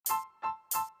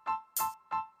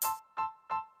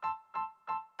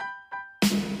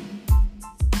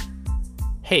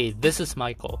Hey, this is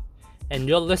Michael, and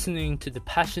you're listening to the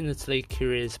Passionately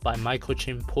Curious by Michael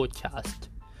Chin podcast.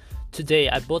 Today,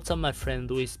 I brought up my friend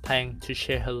Louise Pang to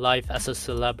share her life as a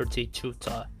celebrity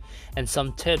tutor and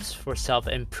some tips for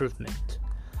self-improvement.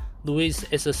 Louise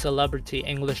is a celebrity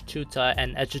English tutor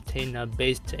and edutainer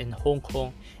based in Hong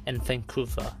Kong and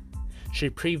Vancouver. She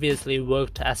previously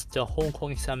worked as the Hong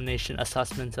Kong Examination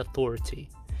Assessment Authority.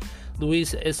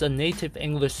 Louise is a native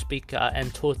English speaker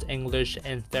and taught English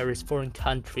in various foreign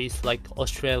countries like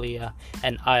Australia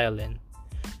and Ireland.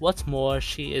 What's more,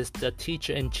 she is the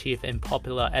teacher-in-chief in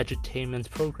popular edutainment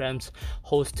programs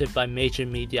hosted by major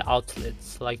media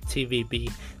outlets like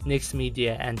TVB, Nix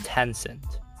Media, and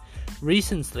Tencent.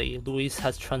 Recently, Louise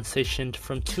has transitioned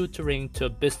from tutoring to a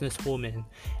businesswoman,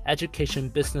 education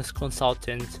business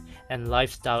consultant, and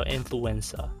lifestyle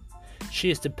influencer.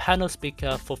 She is the panel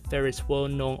speaker for various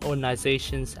well-known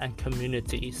organizations and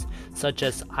communities such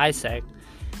as ISAC,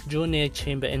 Junior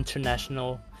Chamber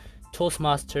International,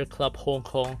 Toastmaster Club Hong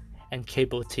Kong, and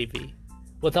cable TV.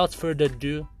 Without further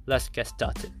ado, let's get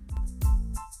started.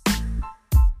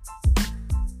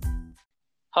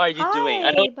 How are you doing?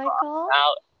 Hi, Michael.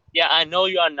 I know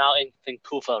you are now in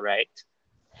Vancouver, right?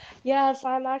 Yes,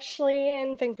 I'm actually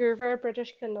in Vancouver,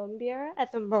 British Columbia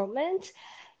at the moment.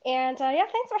 And yeah,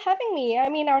 thanks for having me. I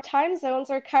mean, our time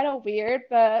zones are kind of weird,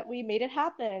 but we made it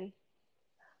happen.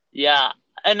 Yeah,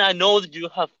 and I know that you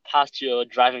have passed your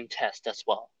driving test as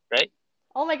well, right?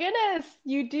 Oh my goodness,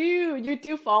 you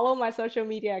do follow my social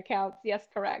media accounts. Yes,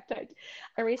 correct.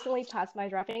 I recently passed my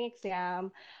driving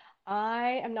exam.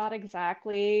 I am not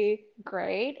exactly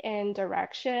great in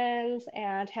directions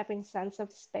and having sense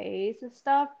of space and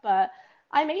stuff, but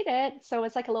I made it. So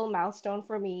it's like a little milestone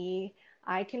for me.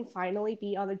 I can finally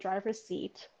be on the driver's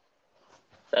seat.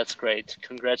 That's great.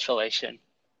 Congratulations.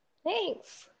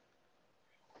 Thanks.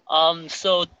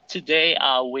 So today,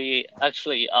 we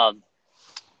actually,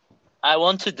 I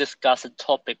want to discuss a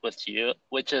topic with you,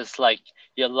 which is like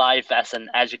your life as an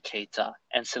educator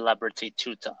and celebrity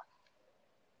tutor.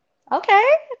 Okay,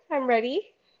 I'm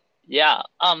ready. Yeah.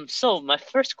 So my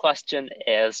first question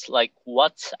is like,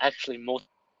 what's actually most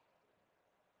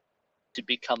to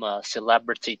become a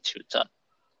celebrity tutor?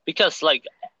 Because like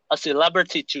a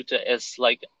celebrity tutor is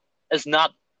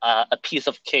not a piece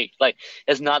of cake. Like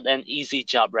it's not an easy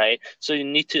job, right? So you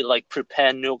need to like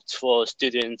prepare notes for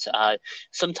students.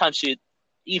 Sometimes you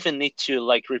even need to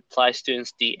like reply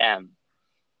students DM.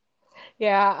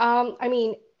 Yeah, I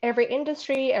mean, every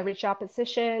industry, every job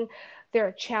position, there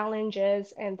are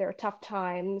challenges and there are tough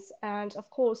times. And of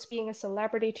course, being a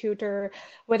celebrity tutor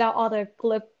without all the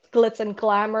glitz and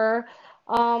glamour,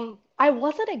 I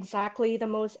wasn't exactly the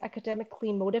most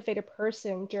academically motivated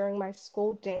person during my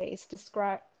school days,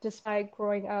 despite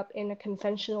growing up in a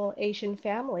conventional Asian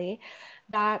family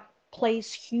that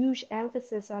placed huge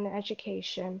emphasis on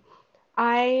education.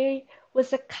 I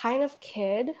was the kind of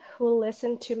kid who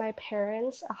listened to my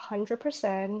parents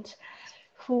 100%,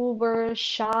 who were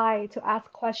shy to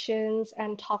ask questions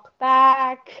and talk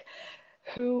back,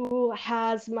 who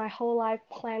has my whole life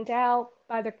planned out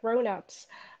by the grown-ups,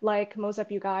 like most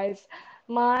of you guys.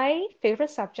 My favorite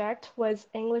subject was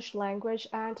English language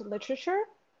and literature,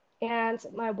 and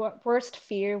my worst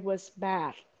fear was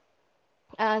math.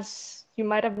 As you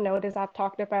might have noticed, I've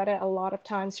talked about it a lot of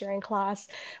times during class.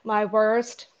 My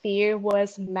worst fear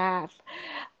was math.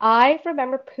 I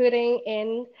remember putting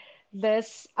in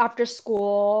this after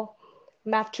school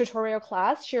math tutorial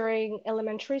class during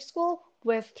elementary school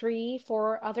with three,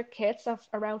 four other kids of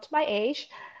around my age.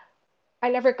 I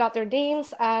never got their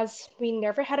names as we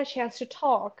never had a chance to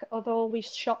talk, although we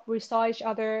saw each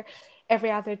other every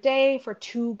other day for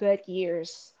 2 good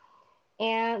years.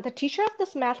 And the teacher of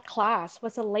this math class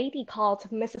was a lady called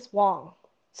Mrs. Wong.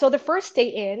 So the first day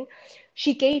in,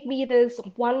 she gave me this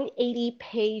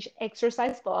 180-page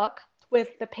exercise book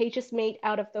with the pages made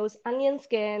out of those onion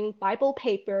skin Bible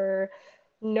paper,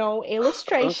 no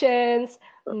illustrations,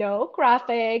 no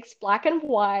graphics, black and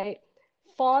white.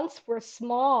 Fonts were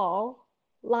small,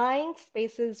 line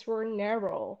spaces were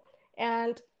narrow,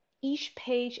 and each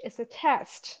page is a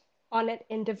test on an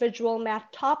individual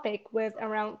math topic with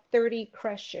around 30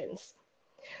 questions.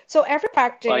 So every My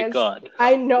practice, God.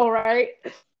 I know, right?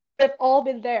 They've all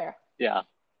been there. Yeah.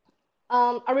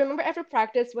 I remember every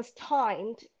practice was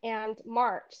timed and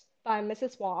marked by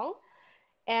Mrs. Wong,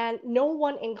 and no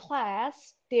one in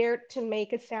class dared to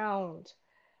make a sound.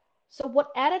 So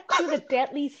what added to the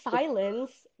deadly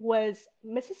silence was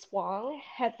Mrs. Wong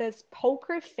had this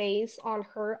poker face on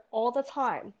her all the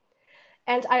time.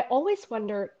 And I always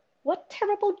wondered what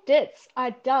terrible deeds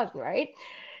I'd done, right?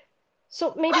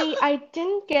 So maybe I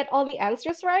didn't get all the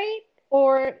answers right.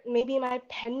 Or maybe my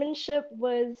penmanship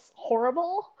was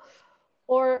horrible,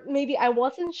 or maybe I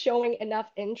wasn't showing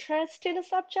enough interest in the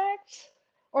subject,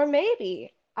 or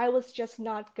maybe I was just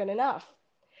not good enough.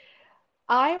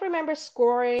 I remember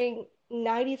scoring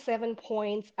 97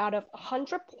 points out of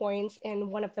 100 points in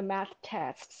one of the math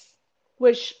tests,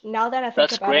 which now that I think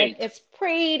That's about it, great. it's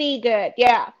pretty good.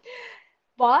 Yeah.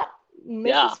 But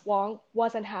Yeah. Mrs. Wong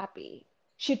wasn't happy.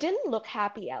 She didn't look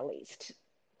happy, at least.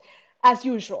 As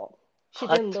usual, she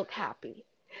didn't What? look happy.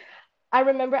 I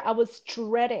remember I was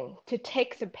dreading to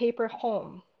take the paper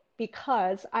home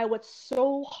because I was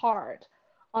so hard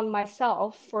on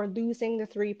myself for losing the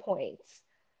 3 points.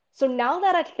 So now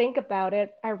that I think about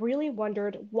it, I really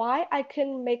wondered why I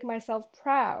couldn't make myself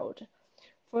proud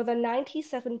for the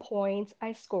 97 points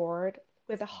I scored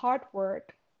with the hard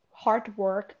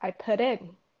work I put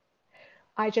in.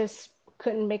 I just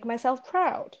couldn't make myself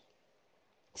proud.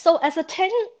 So as a 10,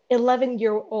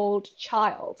 11-year-old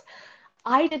child,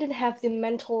 I didn't have the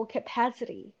mental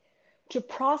capacity to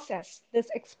process this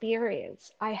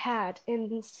experience I had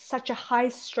in such a high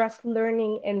stress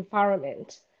learning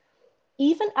environment.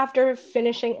 Even after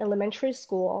finishing elementary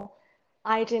school,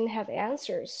 I didn't have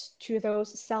answers to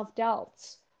those self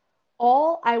doubts.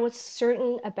 All I was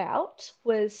certain about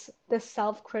was the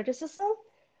self criticism,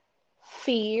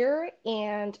 fear,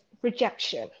 and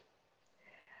rejection.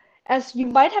 As you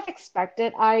might have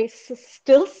expected, I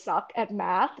still suck at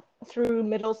math through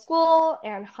middle school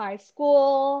and high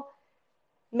school.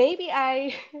 Maybe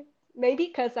I, maybe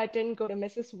because I didn't go to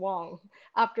Mrs. Wong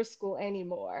after school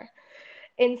anymore.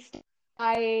 Instead,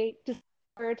 I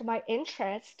discovered my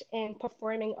interest in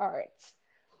performing arts,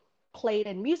 played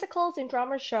in musicals and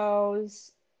drama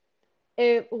shows.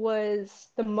 It was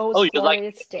the Oh, most you like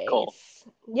glorious musical. days.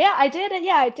 Yeah, I did.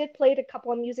 Yeah, I did play a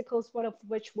couple of musicals, one of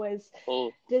which was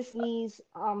Oh, Disney's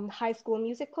High School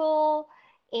Musical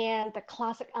and the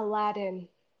classic Aladdin.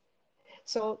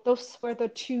 So those were the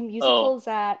two oh, musicals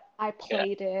that I yeah.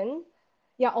 played in.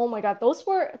 Yeah, oh my God, those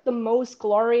were the most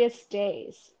glorious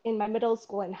days in my middle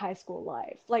school and high school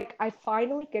life. Like I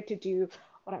finally get to do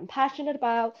what I'm passionate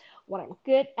about, what I'm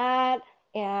good at,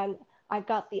 and I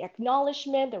got the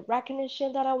acknowledgement, the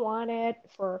recognition that I wanted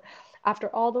for after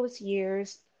all those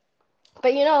years.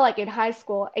 But like in high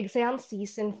school, exam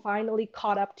season finally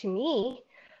caught up to me,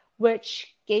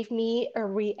 which gave me a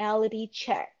reality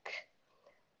check.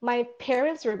 My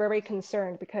parents were very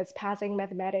concerned because passing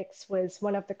mathematics was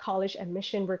one of the college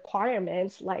admission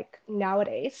requirements, like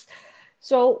nowadays.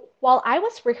 So while I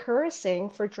was rehearsing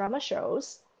for drama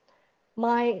shows,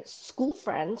 my school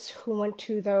friends who went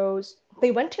to those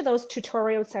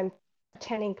tutorials and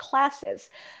attending classes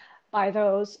by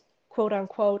those quote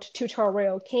unquote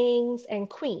tutorial kings and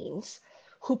queens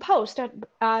who posed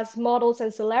as models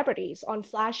and celebrities on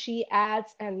flashy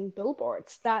ads and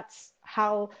billboards. That's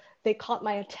how they caught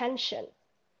my attention.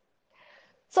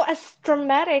 So, as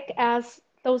dramatic as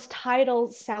those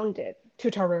titles sounded,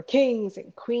 tutorial kings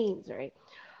and queens, right?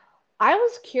 I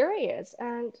was curious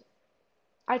and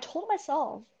I told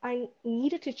myself I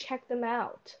needed to check them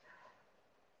out.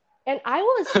 And I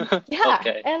was, yeah,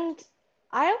 Okay. and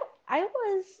I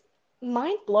was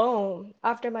mind blown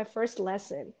after my first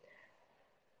lesson.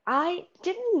 I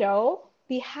didn't know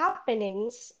the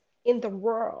happenings in the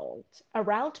world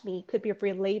around me could be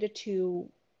related to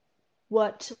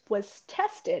what was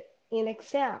tested in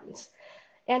exams.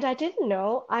 And I didn't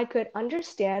know I could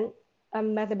understand a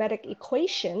mathematic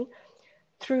equation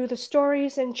through the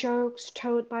stories and jokes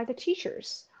told by the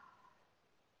teachers.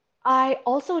 I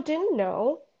also didn't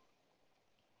know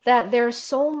that there's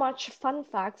so much fun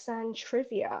facts and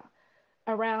trivia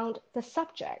around the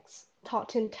subjects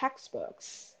taught in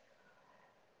textbooks.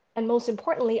 And most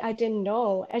importantly, I didn't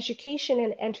know education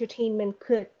and entertainment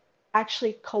could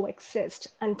actually coexist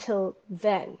until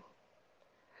then.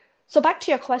 So back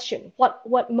to your question,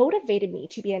 what motivated me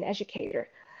to be an educator?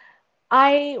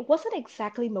 I wasn't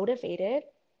exactly motivated.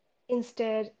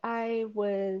 Instead, I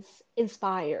was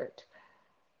inspired.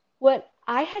 What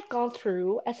I had gone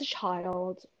through as a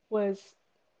child was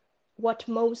what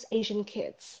most Asian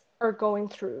kids are going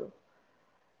through.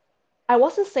 I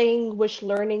wasn't saying which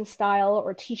learning style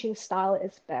or teaching style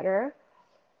is better.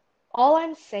 All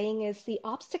I'm saying is the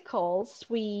obstacles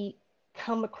we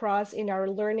come across in our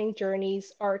learning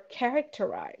journeys are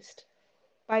characterized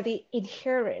by the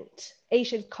inherent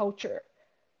Asian culture.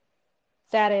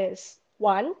 That is,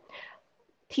 one,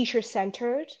 teacher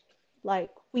centered, like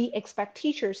we expect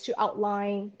teachers to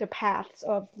outline the paths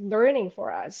of learning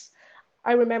for us.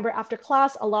 I remember after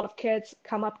class, a lot of kids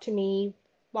come up to me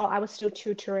while I was still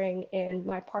tutoring in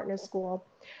my partner's school.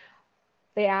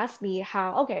 They asked me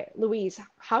okay, Louise,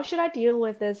 how should I deal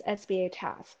with this SBA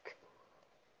task?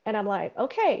 And I'm like,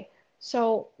 okay,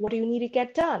 so what do you need to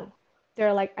get done?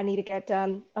 They're like, I need to get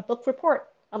done a book report.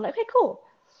 I'm like, okay, cool.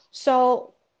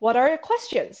 So what are your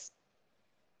questions?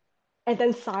 And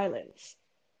then silence.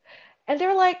 And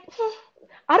they're like,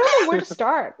 I don't know where to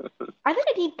start. I think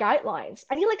I need guidelines.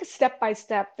 I need like a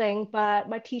step-by-step thing, but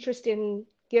my teachers didn't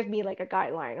give me like a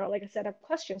guideline or like a set of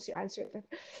questions to answer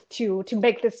to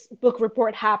make this book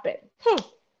report happen.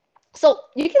 So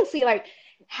you can see like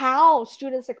how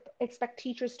students expect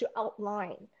teachers to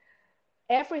outline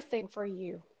everything for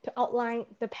you, to outline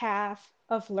the path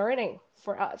of learning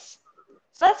for us.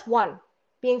 So that's one,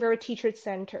 being very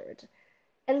teacher-centered.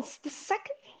 And the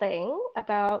second thing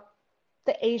about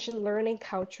the Asian learning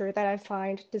culture that I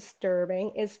find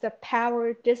disturbing is the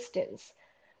power distance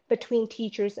between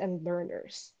teachers and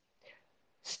learners.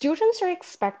 Students are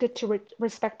expected to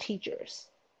respect teachers,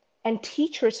 and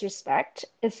teachers' respect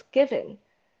is given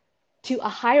to a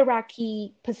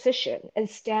hierarchy position and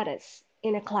status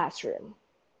in a classroom.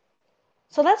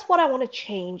 So that's what I want to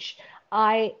change.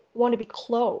 I want to be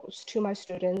close to my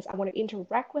students. I want to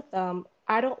interact with them.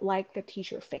 I don't like the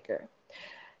teacher figure.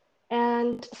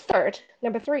 And third,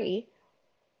 number three,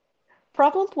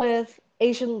 problem with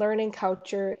Asian learning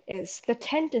culture is the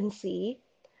tendency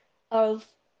of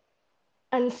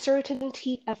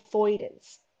uncertainty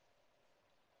avoidance.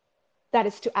 That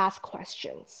is to ask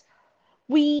questions.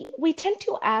 We tend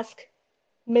to ask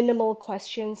minimal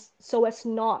questions so as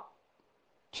not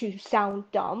to sound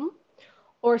dumb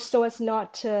or so as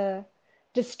not to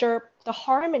disturb the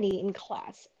harmony in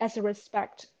class as a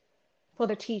respect for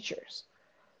the teachers.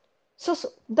 So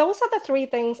those are the three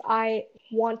things I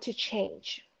want to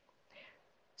change.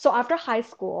 So after high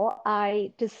school,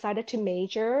 I decided to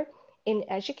major in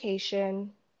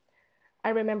education. I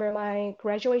remember my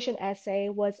graduation essay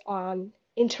was on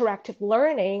interactive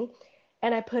learning,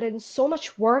 and I put in so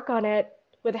much work on it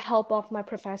with the help of my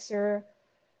professor.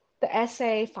 The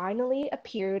essay finally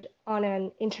appeared on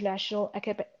an international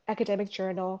academic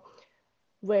journal,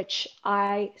 which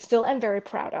I still am very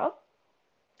proud of.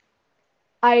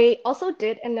 I also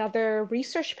did another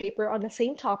research paper on the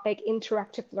same topic,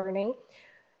 interactive learning,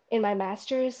 in my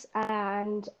master's,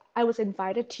 and I was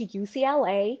invited to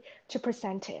UCLA to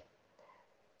present it.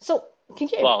 So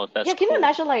Wow, that's can you cool.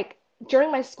 imagine like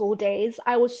during my school days,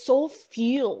 I was so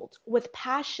fueled with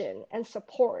passion and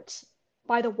support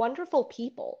by the wonderful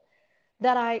people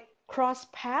that I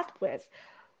crossed paths with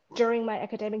during my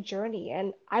academic journey,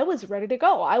 and I was ready to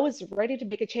go. I was ready to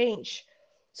make a change.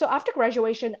 So after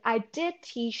graduation, I did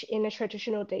teach in a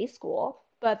traditional day school,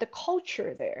 but the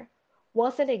culture there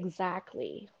wasn't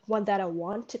exactly one that I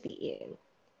want to be in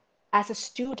as a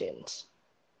student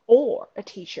or a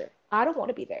teacher. I don't want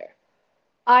to be there.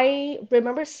 I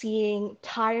remember seeing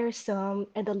tiresome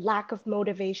and the lack of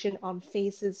motivation on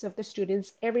faces of the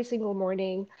students every single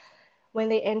morning when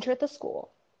they entered the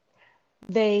school.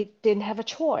 They didn't have a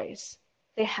choice.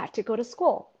 They had to go to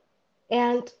school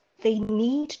and they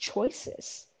need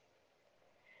choices.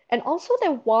 And also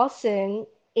there wasn't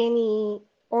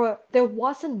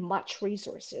much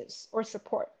resources or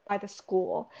support by the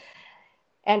school.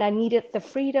 And I needed the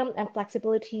freedom and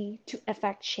flexibility to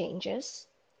effect changes.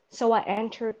 So I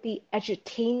entered the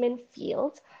edutainment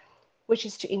field, which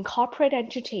is to incorporate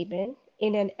entertainment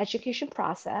in an education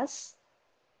process.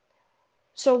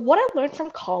 So what I learned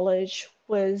from college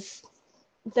was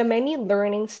the many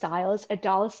learning styles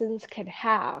adolescents can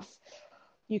have.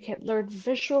 You can learn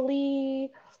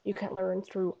visually, you can learn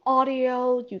through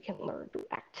audio, you can learn through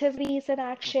activities and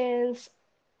actions.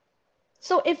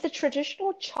 So if the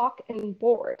traditional chalk and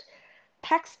board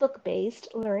textbook-based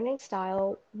learning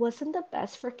style wasn't the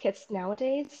best for kids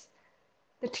nowadays,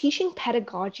 the teaching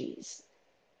pedagogies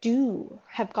do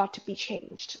have got to be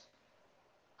changed.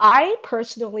 I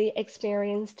personally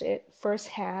experienced it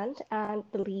firsthand and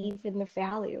believe in the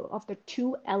value of the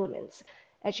two elements,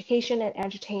 education and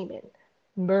entertainment,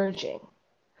 merging.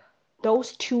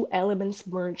 Those two elements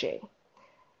merging.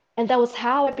 And that was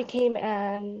how I became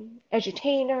an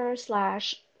edutainer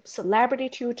slash celebrity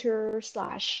tutor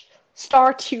slash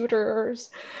star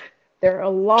tutors. There are a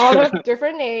lot of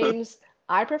different names.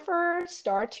 I prefer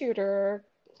star tutor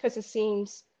because it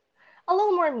seems a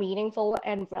little more meaningful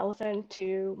and relevant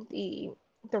to the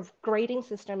grading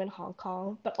system in Hong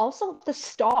Kong, but also the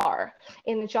star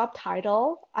in the job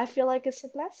title, I feel like it's a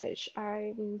message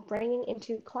I'm bringing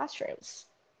into classrooms.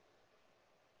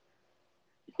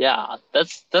 Yeah,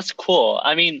 that's cool.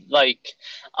 I mean, like,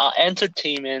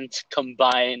 entertainment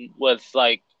combined with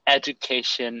like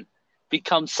education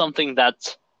becomes something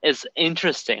that is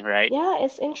interesting, right? Yeah,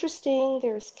 it's interesting.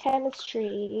 There's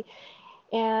chemistry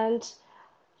and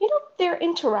their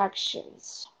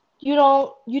interactions. you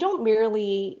don't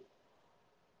merely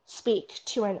speak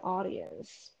to an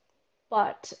audience,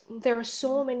 but there are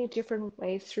so many different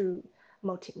ways through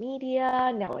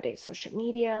multimedia, nowadays social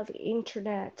media, the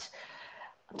internet,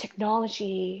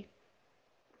 technology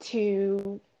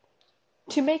to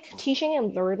make teaching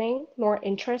and learning more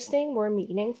interesting, more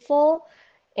meaningful,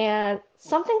 and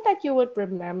something that you would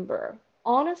remember.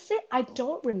 Honestly, I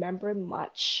don't remember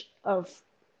much of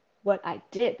what I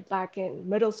did back in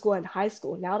middle school and high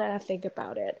school now that I think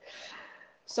about it.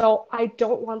 So I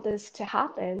don't want this to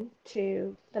happen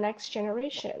to the next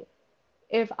generation.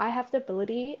 If I have the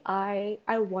ability, I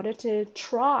wanted to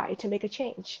try to make a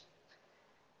change.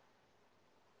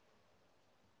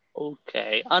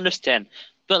 Okay, understand.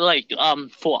 But like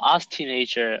for us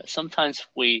teenager, sometimes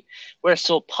we're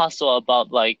so puzzled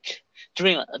about like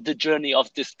during the journey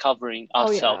of discovering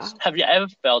Oh yeah. ourselves. Have you ever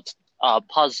felt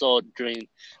puzzled during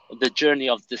the journey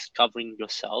of discovering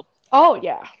yourself? Oh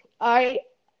yeah. I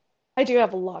I do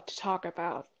have a lot to talk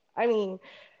about. I mean,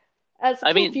 as a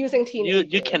I mean, confusing you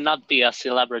teenager. cannot be a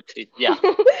celebrity. Yeah.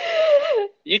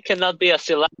 You cannot be a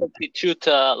celebrity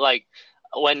tutor like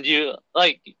when you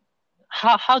like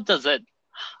how does it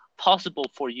possible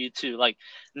for you to like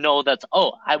know that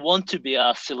oh I want to be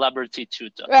a celebrity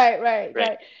tutor, Right, right, right?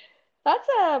 right. That's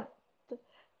a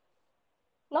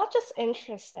not just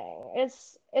interesting.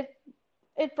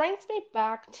 It brings me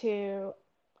back to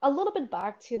a little bit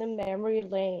back to the memory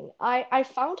lane. I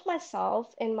found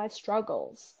myself in my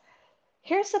struggles.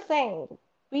 Here's the thing.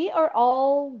 We are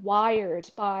all wired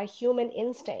by human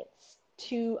instincts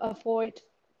to avoid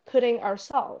putting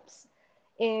ourselves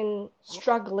in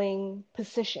struggling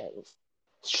positions,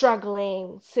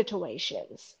 struggling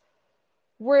situations.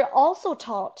 We're also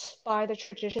taught by the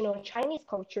traditional Chinese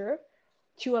culture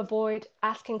to avoid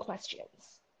asking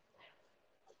questions.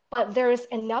 But there is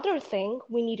another thing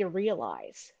we need to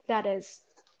realize that is,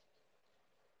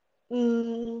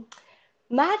 mm,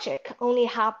 magic only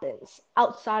happens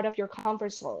outside of your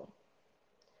comfort zone.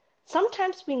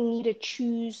 Sometimes we need to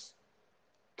choose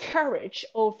courage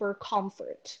over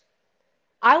comfort.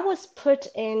 I was put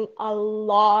in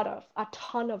a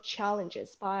ton of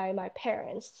challenges by my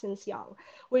parents since young,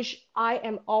 which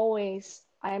I'm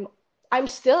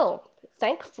still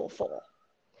thankful for.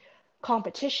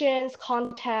 Competitions,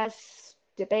 contests,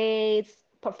 debates,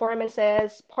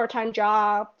 performances, part-time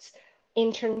jobs,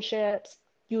 internships,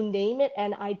 you name it,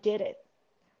 and I did it.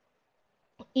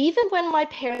 Even when my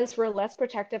parents were less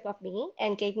protective of me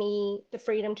and gave me the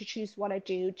freedom to choose what I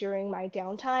do during my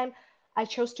downtime, I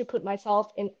chose to put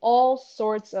myself in all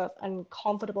sorts of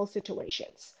uncomfortable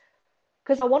situations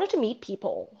because I wanted to meet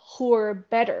people who were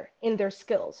better in their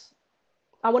skills.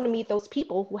 I want to meet those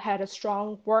people who had a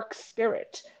strong work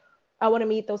spirit. I want to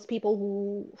meet those people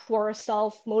who are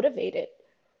self motivated.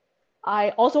 I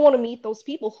also want to meet those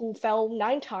people who fell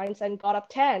 9 times and got up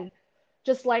 10.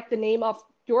 Just like the name of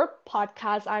your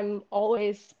podcast, I'm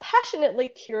always passionately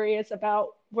curious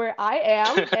about where I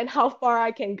am and how far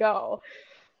I can go.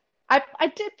 I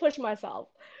did push myself.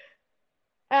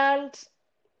 And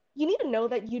you need to know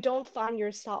that you don't find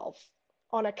yourself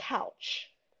on a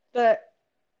couch, but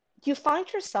you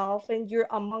find yourself and you're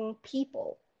among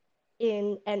people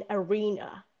in an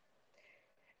arena.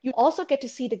 You also get to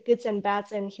see the goods and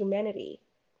bads in humanity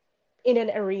in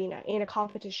an arena, in a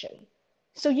competition.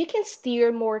 So you can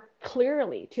steer more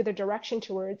clearly to the direction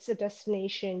towards the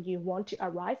destination you want to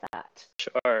arrive at.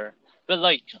 Sure. But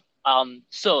like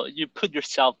so you put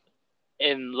yourself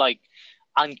in like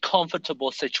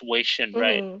uncomfortable situation,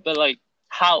 right? Hmm. But like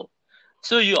how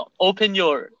so you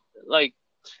like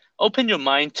open your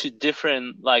mind to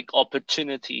different like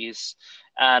opportunities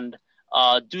and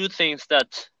do things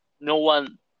that no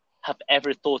one have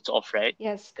ever thought of, right?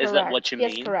 Yes, Is that what correct. you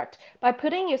Yes, mean correct. By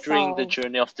putting during the yourself,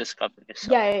 journey of discovering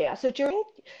yourself? yeah, yeah, yeah. So during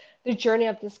the journey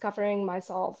of discovering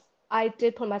myself, I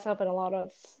did put myself in a lot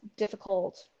of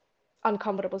difficult,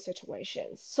 uncomfortable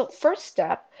situations. So first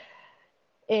step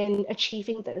in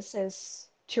achieving this is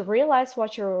to realize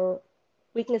what your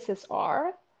weaknesses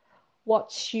are,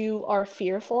 what you are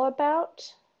fearful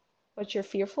about, what you're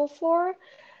fearful for,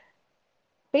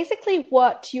 basically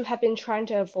what you have been trying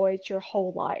to avoid your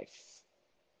whole life.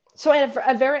 So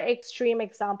a very extreme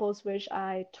examples which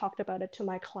I talked about it to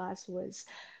my class was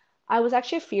I was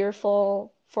actually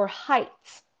fearful for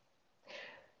heights.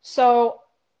 So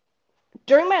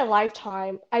during my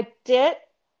lifetime, I did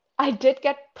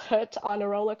get put on a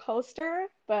roller coaster,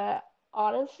 but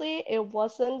honestly, it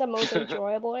wasn't the most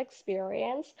enjoyable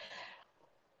experience.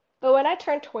 But when I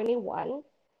turned 21,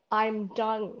 I'm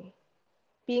done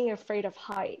being afraid of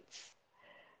heights.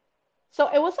 So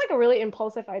it was like a really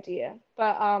impulsive idea.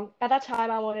 But at that time,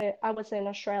 I was in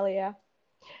Australia,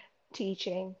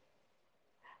 teaching.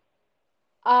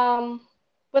 Um,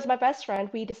 with my best friend,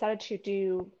 we decided to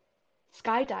do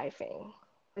skydiving,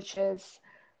 which is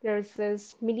there's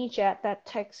this mini jet that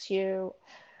takes you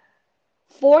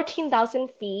 14,000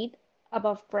 feet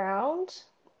above ground.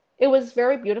 It was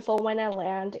very beautiful when I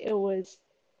land. It was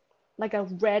like a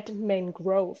red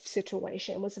mangrove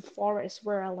situation. It was a forest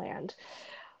where I land.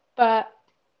 But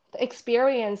the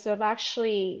experience of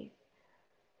actually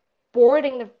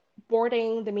boarding the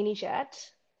boarding the mini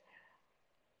jet,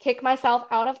 kick myself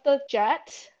out of the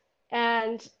jet,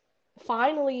 and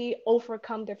finally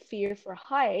overcome the fear for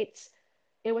heights,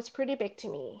 it was pretty big to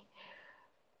me.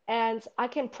 And I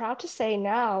can proud to say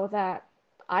now that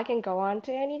I can go on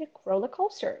to any roller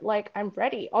coaster. Like I'm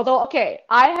ready. Although, okay,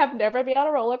 I have never been on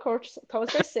a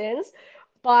coaster since,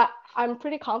 but I'm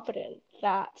pretty confident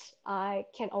that I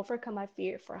can overcome my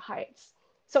fear for heights.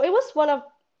 So it was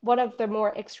one of the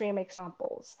more extreme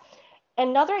examples.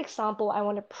 Another example I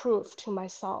want to prove to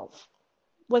myself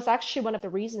was actually one of the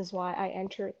reasons why I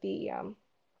entered the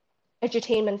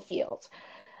entertainment field.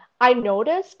 I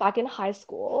noticed back in high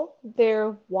school,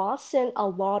 there wasn't a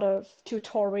lot of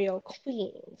tutorial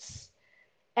queens.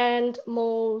 And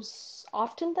most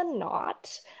often than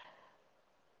not,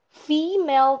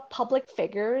 female public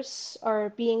figures are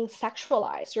being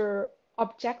sexualized or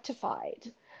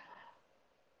objectified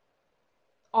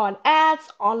on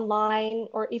ads, online,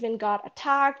 or even got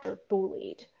attacked or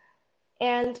bullied.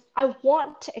 And I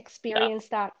want to Yeah. experience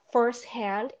that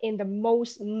firsthand in the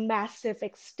most massive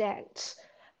extent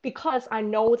because I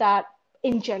know that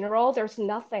in general, there's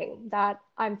nothing that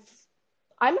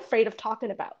I'm afraid of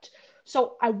talking about.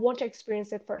 So I want to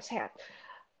experience it firsthand.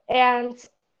 And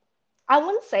I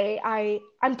wouldn't say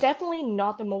I'm definitely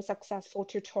not the most successful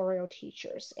tutorial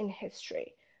teachers in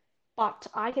history, but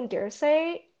I can dare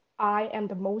say I am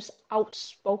the most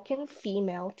outspoken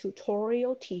female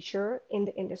tutorial teacher in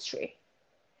the industry.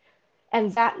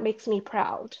 And that makes me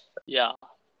proud. Yeah.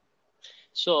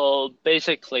 So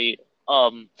basically,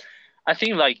 I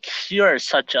think like you're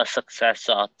such a success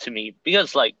to me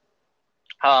because like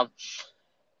um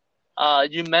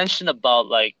you mentioned about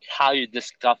like how you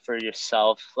discover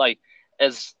yourself like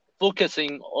as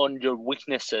focusing on your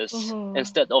weaknesses Hmm.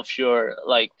 instead of your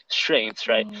like strengths,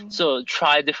 right? Hmm. So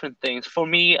try different things. For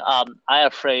me, I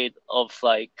afraid of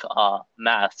like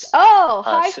maths. Oh,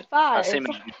 high S five. same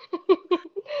as you.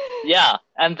 Yeah,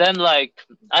 and then like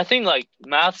I think like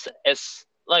maths is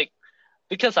like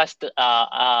because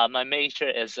my major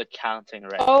is accounting,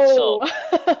 right? Oh. So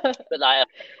but I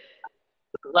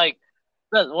like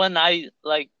but when I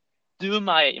like do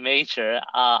my major,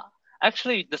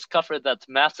 actually discovered that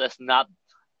math is not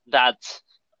that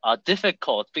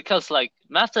difficult because like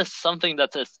math is something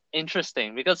that is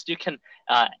interesting because you can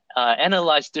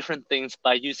analyze different things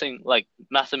by using like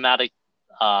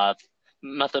uh,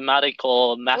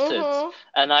 mathematical methods,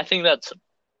 Hmm. and I think that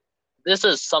this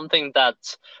is something that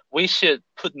we should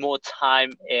put more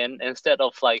time in instead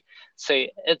of like say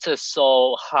it is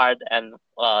so hard and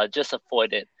just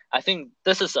avoid it. I think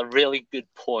this is a really good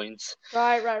point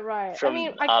Right, right, right. I from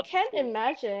mean, I can't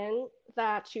imagine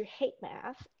that you hate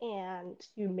math and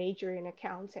you major in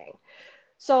accounting.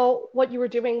 So what you were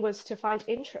doing was to find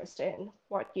interest in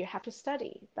what you have to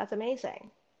study. That's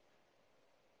amazing.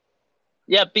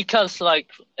 yeah, because like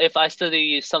if I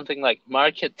study something like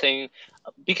marketing,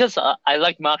 because I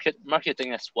like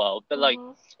marketing as well, but like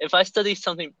Hmm. if I study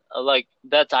something like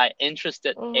that I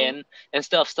interested Hmm. in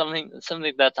instead of something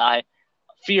that I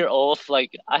fear of,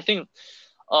 like I think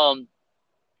um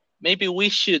maybe we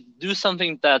should do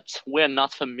something that we're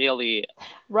not familiar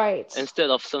Right. instead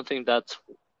of something that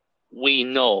we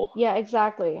know. Yeah,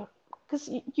 exactly. Because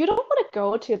you don't want to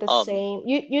go to the Um, same,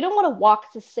 you don't want to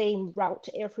walk the same route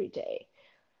every day.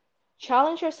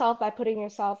 Challenge yourself by putting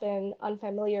yourself in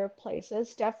unfamiliar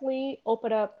places. Definitely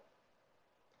open up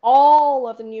all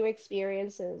of the new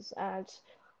experiences and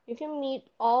you can meet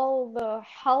all the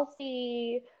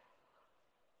healthy,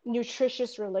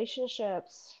 nutritious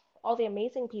relationships, all the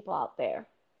amazing people out there.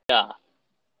 yeah.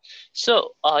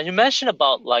 So, you mentioned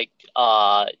about like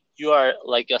you are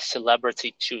like a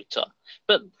celebrity tutor,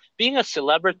 but being a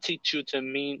celebrity tutor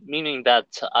meaning that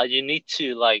you need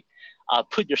to like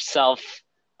put yourself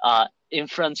in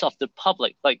front of the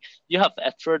public. Like you have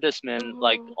advertisement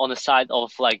like Hmm. on the side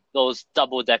of like those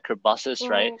double-decker buses,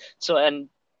 right? Right. So and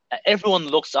everyone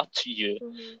looks up to you.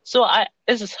 Hmm. So I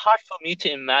this is hard for me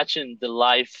to imagine the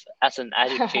life as an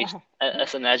education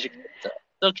as an educator.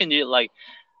 So can you like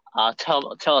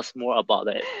tell us more about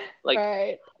it. Like,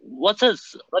 Right. what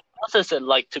is it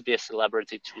like to be a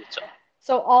celebrity tutor?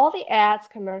 So all the ads,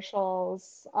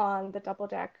 commercials on the double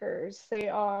deckers, those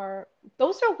are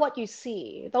what you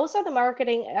see. Those are the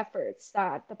marketing efforts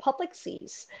that the public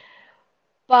sees.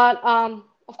 But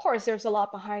of course, there's a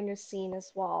lot behind the scene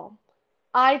as well.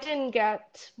 I didn't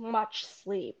get much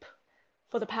sleep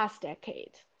for the past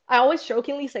decade. I always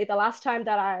jokingly say the last time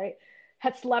that I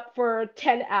had slept for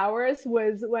 10 hours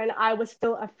was when I was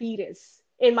still a fetus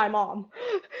in my mom.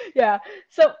 Yeah.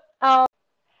 So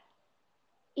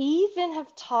even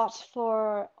have taught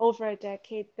for over a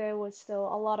decade, there was still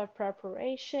a lot of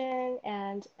preparation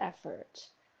and effort.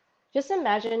 Just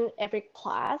imagine every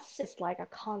class is like a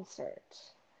concert.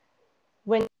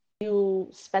 When you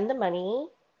spend the money,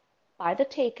 buy the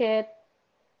ticket,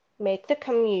 make the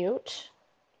commute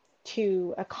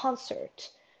to a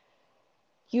concert,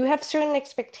 you have certain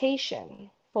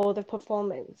expectation for the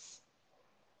performance.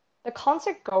 The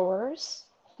concert goers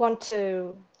want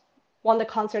to want the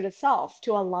concert itself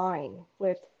to align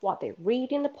with what they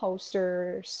read in the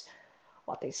posters,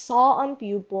 what they saw on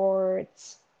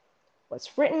billboards,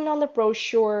 what's written on the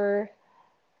brochure,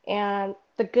 and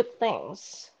the good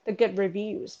things, the good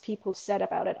reviews people said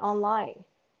about it online.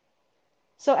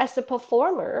 So, as the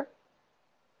performer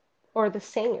or the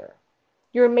singer,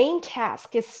 your main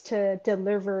task is to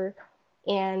deliver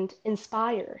and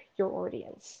inspire your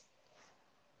audience.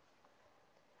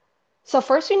 So,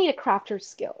 first, you need to craft your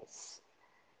skills.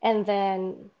 And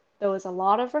then there was a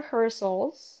lot of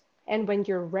rehearsals. And when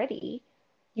you're ready,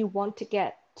 you want to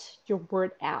get your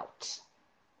word out.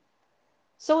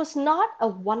 So it's not a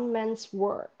one man's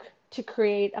work to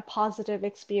create a positive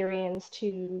experience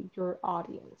to your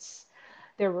audience.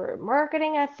 There were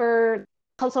marketing efforts,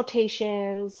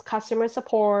 consultations, customer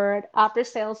support, after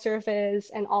sales service,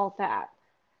 and all that.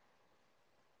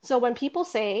 So when people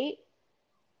say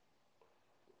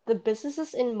the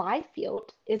businesses in my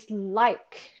field is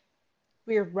like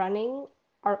we're running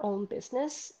our own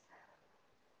business,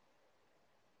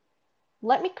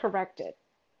 let me correct it.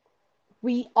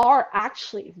 We are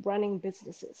actually running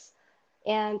businesses,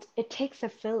 and it takes a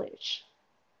village.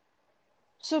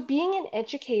 So being an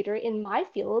educator in my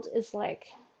field is like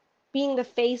being the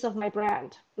face of my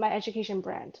brand, my education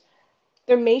brand.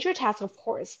 Their major task, of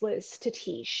course, was to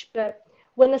teach, but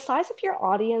when the size of your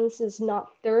audience is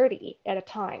not 30 at a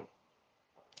time,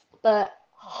 but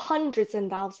hundreds and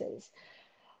thousands,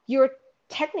 you're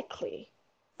technically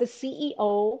the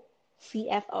CEO,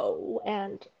 CFO,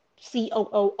 and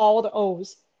COO, all the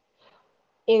O's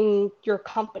in your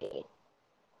company.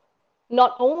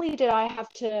 Not only did I have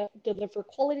to deliver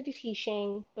quality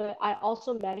teaching, but I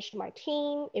also managed my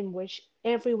team in which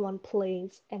everyone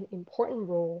plays an important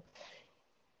role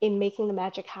in making the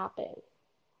magic happen.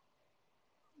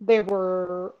 There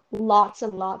were lots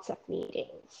and lots of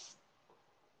meetings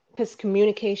because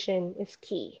communication is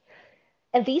key.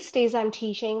 And these days I'm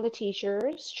teaching the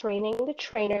teachers, training the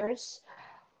trainers,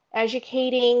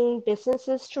 educating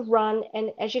businesses to run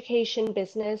an education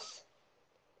business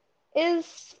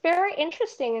is very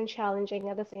interesting and challenging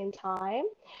at the same time.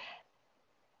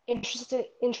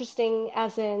 Interesting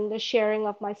as in the sharing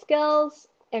of my skills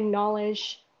and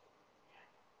knowledge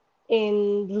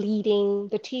in leading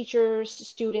the teachers,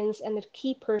 students, and the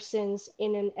key persons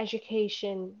in an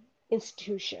education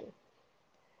institution.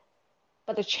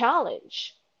 But the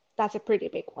challenge, that's a pretty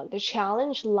big one. The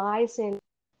challenge lies in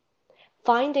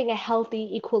finding a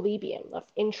healthy equilibrium of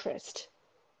interest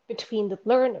between the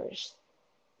learners,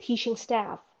 teaching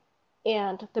staff,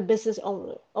 and the business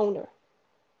owner.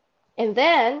 And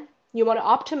then you want to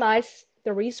optimize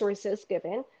the resources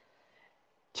given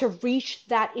to reach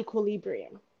that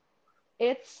equilibrium.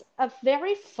 It's a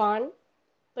very fun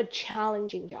but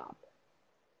challenging job.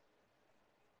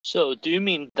 So, do you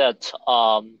mean that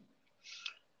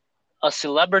a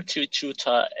celebrity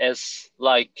tutor is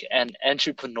like an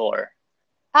entrepreneur?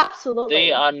 Absolutely.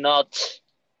 They are not.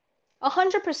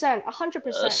 100%,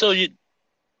 100%. So do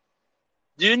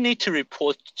you need to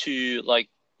report to like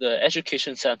the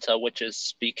education center, which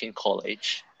is Beacon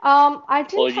College, I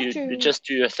or didn't have you to. just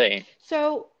do your thing?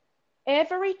 So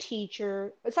every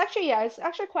teacher, it's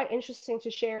actually quite interesting to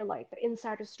share like the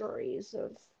insider stories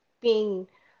of being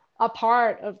a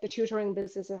part of the tutoring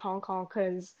business in Hong Kong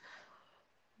because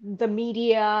the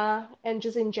media and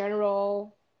just in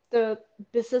general, the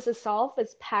business itself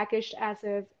is packaged as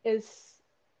if it's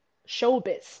show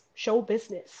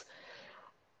business.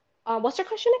 What's your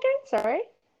question again? Sorry.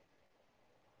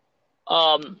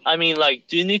 I mean, like,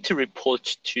 do you need to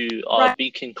report to Right,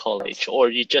 Beacon College, or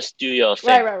you just do your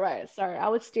thing? right. Sorry, I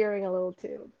was steering a little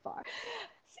too far.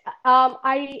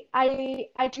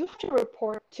 I do have to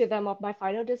report to them of my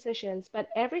final decisions, but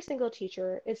every single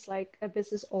teacher is like a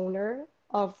business owner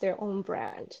of their own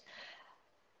brand.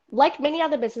 Like many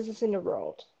other businesses in the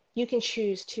world, you can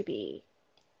choose to be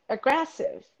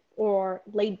aggressive or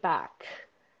laid back.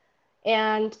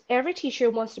 And every teacher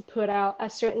wants to put out a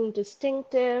certain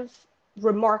distinctive,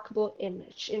 remarkable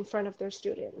image in front of their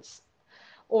students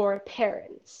or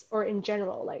parents or in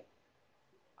general, like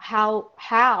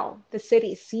how the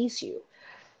city sees you.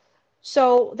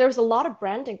 So there's a lot of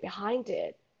branding behind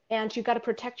it. And you got to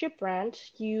protect your brand.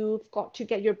 You've got to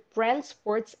get your brand's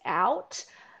words out,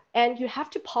 and you have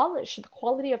to polish the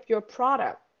quality of your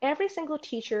product. Every single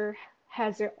teacher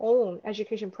has their own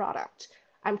education product.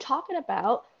 I'm talking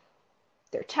about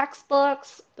their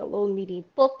textbooks, the little mini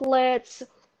booklets,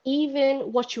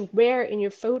 even what you wear in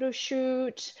your photo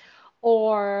shoot,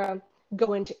 or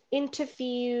go into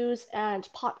interviews and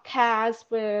podcasts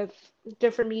with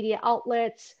different media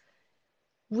outlets.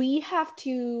 We have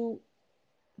to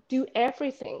do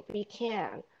everything we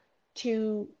can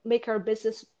to make our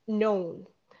business known,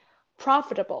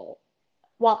 profitable,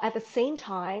 while at the same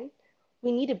time,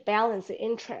 we need to balance the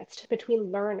interest between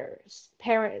learners,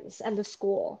 parents, and the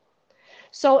school.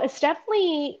 So it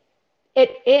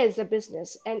is a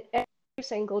business, and every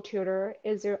single tutor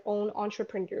is their own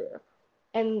entrepreneur,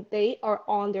 and they are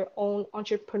on their own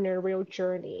entrepreneurial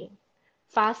journey.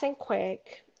 Fast and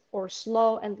quick, or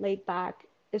slow and laid back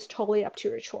is totally up to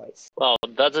your choice. Well,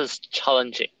 that is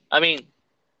challenging. I mean,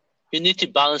 you need to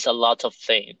balance a lot of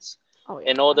things Oh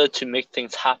in yeah. order to make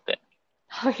things happen.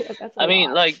 Oh yeah, that's a I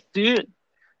mean, lot. like,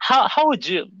 how would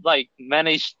you like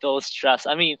manage those stress?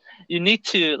 I mean, you need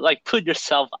to like put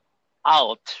yourself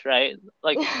out, right?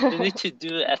 Like, you need to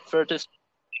do effort to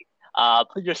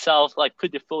put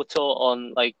your photo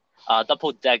on like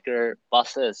double decker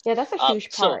buses. Yeah, that's a huge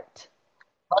So part.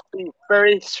 must be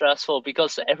very stressful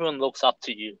because everyone looks up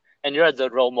to you and you're the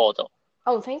role model.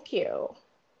 Oh, thank you.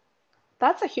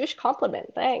 That's a huge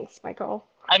compliment. Thanks, Michael.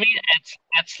 I mean,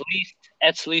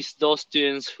 at least those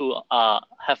students who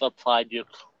have applied your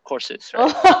courses,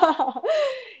 right?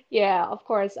 Yeah, of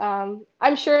course.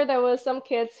 I'm sure there was some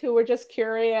kids who were just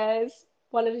curious,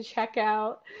 wanted to check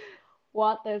out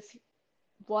what this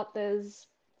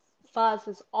fuzz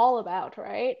is all about,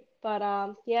 right?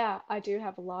 But yeah, I do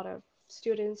have a lot of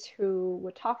students who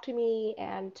would talk to me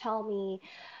and tell me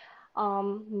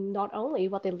not only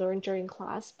what they learned during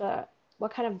class, but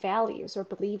what kind of values or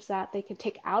beliefs that they can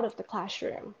take out of the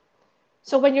classroom.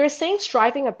 So when you're saying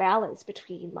striving a balance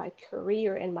between my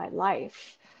career and my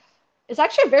life, it's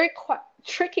actually a very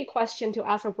tricky question to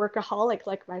ask a workaholic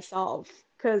like myself,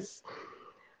 because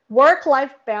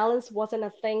work-life balance wasn't a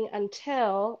thing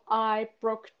until I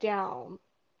broke down.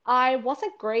 I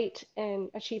wasn't great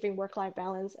in achieving work-life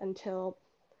balance until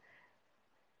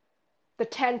the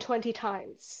 10, 20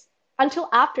 times, until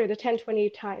after the 10, 20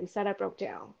 times that I broke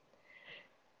down.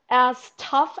 As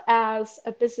tough as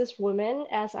a businesswoman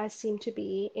as I seem to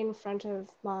be in front of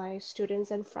my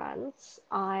students and friends,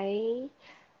 I'm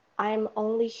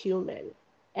only human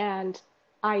and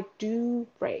I do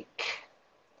break.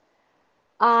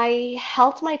 I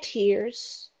held my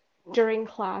tears during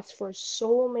class for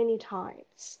so many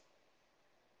times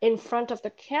in front of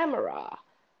the camera,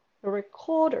 the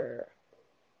recorder,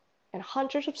 and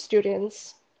hundreds of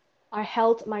students. I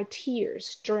held my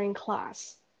tears during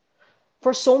class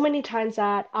for so many times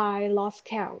that I lost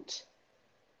count.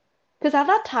 Because at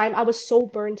that time, I was so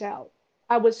burned out.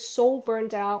 I was so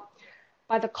burned out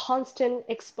by the constant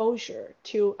exposure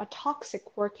to a toxic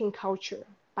working culture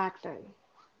back then.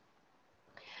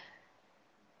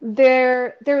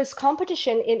 There is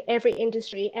competition in every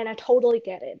industry, and I totally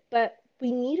get it. But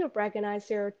we need to recognize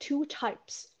there are two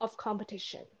types of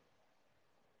competition.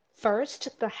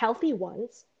 First, the healthy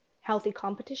ones, healthy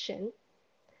competition.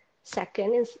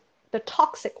 Second is the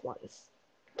toxic ones,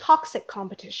 toxic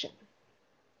competition.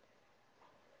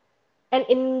 And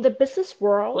in the business What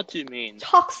world, do you mean?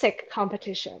 toxic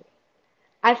competition.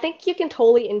 I think you can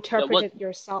totally Yeah, interpret what? it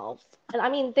yourself. And I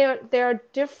mean, there are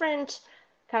different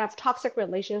kind of toxic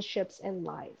relationships in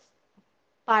life.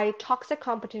 By toxic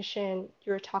competition,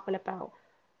 you're talking about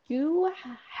you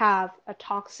have a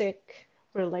toxic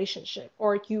relationship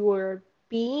or you are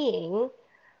being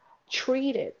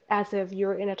treated as if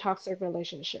you're in a toxic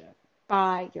relationship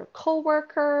by your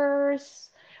coworkers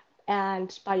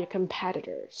and by your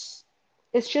competitors.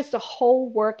 It's just the whole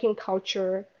working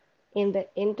culture in the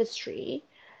industry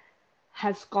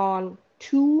has gone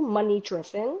too money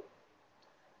driven,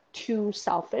 too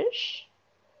selfish,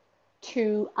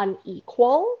 too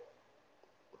unequal,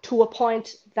 to a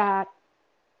point that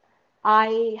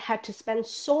I had to spend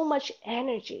so much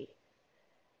energy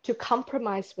to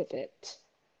compromise with it.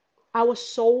 I was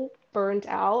so burned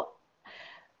out.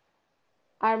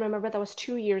 I remember that was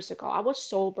 2 years ago. I was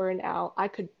so burned out. I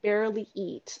could barely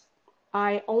eat.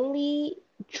 I only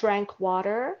drank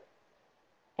water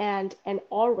and an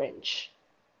orange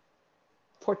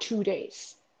for 2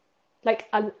 days, like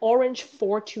an orange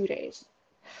for 2 days.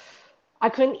 I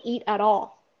couldn't eat at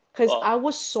all because Well, I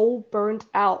was so burned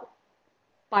out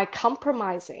by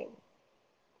compromising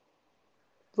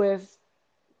with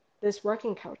this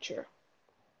working culture.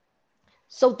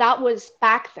 So that was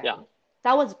back yeah, then.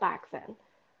 That was back then.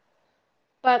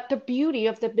 But the beauty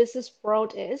of the business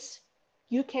world is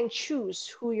you can choose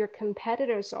who your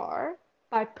competitors are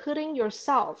by putting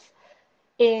yourself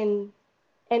in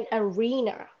an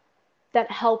arena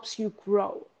that helps you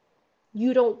grow.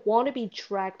 You don't want to be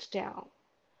dragged down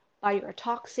by your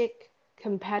toxic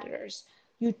competitors.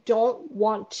 You don't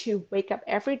want to wake up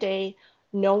every day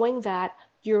knowing that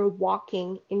you're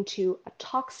walking into a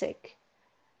toxic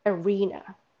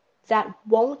arena that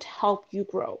won't help you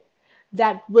grow,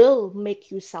 that will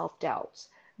make you self doubt,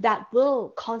 that will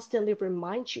constantly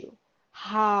remind you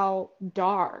how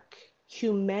dark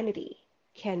humanity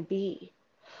can be.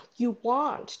 You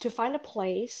want to find a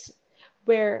place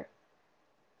where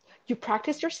you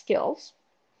practice your skills,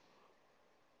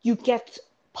 you get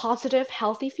positive,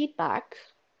 healthy feedback,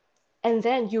 and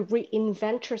then you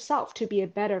reinvent yourself to be a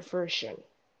better version.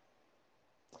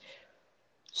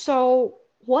 So,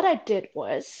 what I did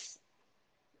was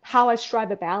how I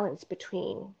strive a balance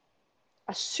between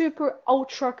a super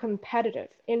ultra competitive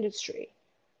industry,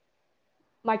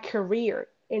 my career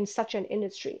in such an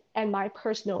industry, and my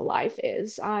personal life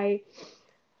is I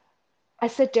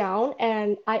sit down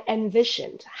and I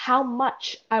envisioned how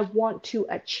much I want to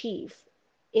achieve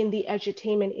in the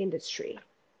edutainment industry.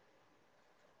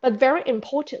 But very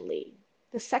importantly,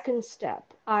 the second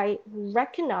step, I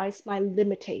recognize my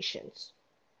limitations.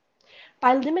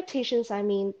 By limitations, I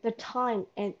mean the time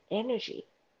and energy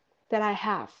that I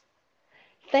have,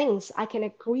 things I can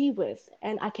agree with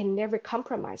and I can never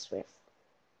compromise with.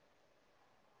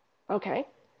 Okay?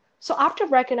 So after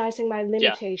recognizing my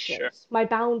yeah, sure. limitations, my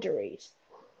boundaries,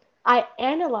 I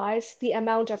analyzed the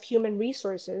amount of human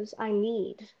resources I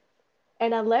need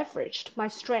and I leveraged my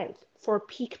strength for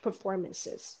peak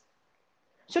performances.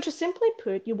 So to simply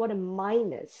put, you want to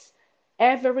minus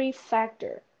every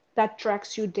factor that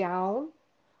drags you down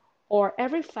or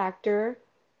every factor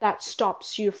that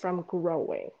stops you from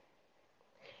growing.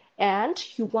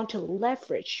 And you want to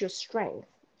leverage your strength.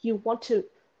 You want to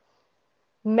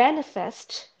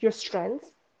manifest your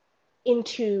strength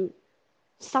into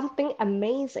something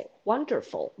amazing,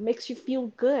 wonderful, makes you feel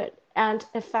good, and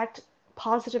affect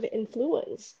positive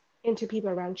influence into people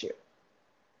around you.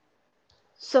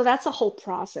 So that's a whole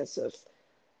process of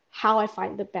how I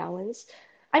find the balance.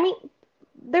 I mean,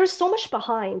 there's so much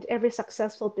behind every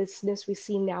successful business we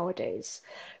see nowadays,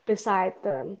 beside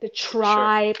the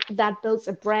Sure. tribe that builds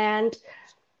a brand.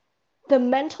 The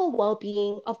mental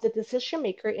well-being of the decision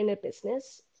maker in a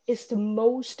business is the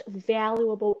most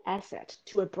valuable asset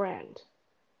to a brand.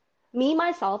 Me,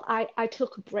 myself, I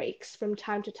took breaks from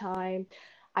time to time.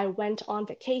 I went on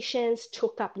vacations,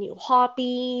 took up new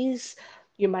hobbies.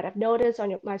 You might have noticed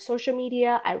on my social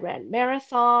media, I ran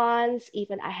marathons,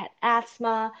 even I had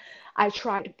asthma. I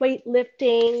tried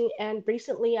weightlifting, and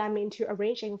recently I'm into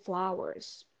arranging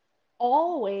flowers.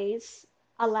 Always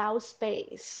allow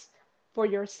space for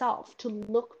yourself to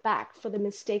look back for the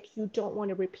mistake you don't want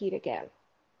to repeat again.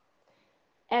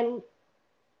 And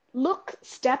look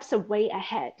steps away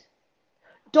ahead.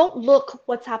 Don't look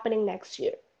what's happening next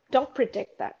year. Don't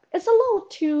predict that. It's a little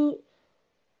too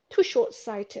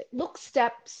short-sighted. Look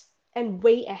steps and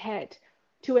way ahead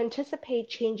to anticipate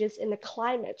changes in the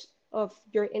climate of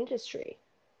your industry.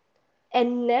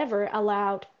 And never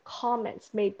allow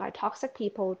comments made by toxic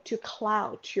people to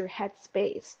cloud your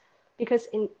headspace. Because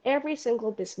in every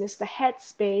single business, the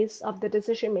headspace of the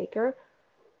decision maker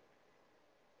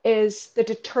is the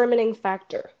determining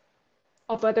factor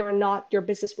of whether or not your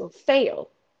business will fail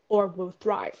or will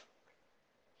thrive.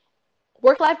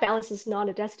 Work-life balance is not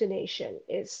a destination,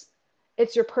 it's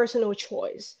your personal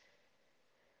choice.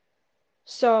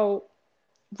 So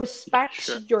Yeah, respect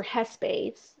sure. your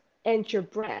headspace and your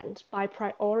brand by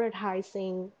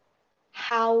prioritizing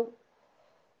how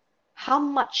how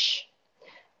much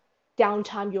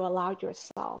downtime you allow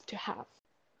yourself to have.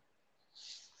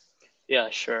 Yeah,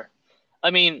 sure.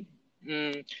 I mean,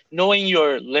 knowing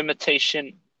your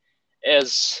limitation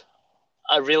is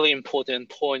a really important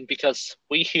point because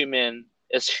we human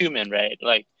is human, right?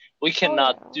 Like we Oh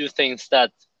cannot yeah. do things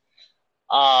that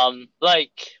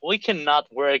like we cannot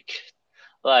work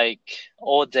like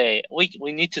all day. We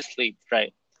need to sleep,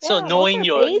 right? So Yeah, those knowing are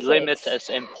your limit basics. is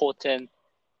important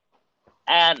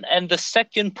And the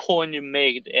second point you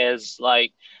made is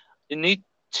like you need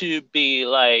to be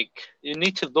like you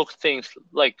need to look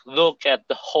at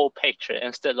the whole picture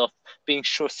instead of being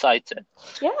short-sighted.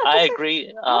 Yeah, I because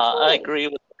agree. I absolutely. agree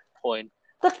with that point.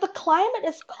 The climate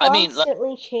is I mean, like,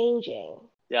 constantly changing.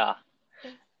 yeah.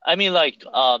 I mean, like,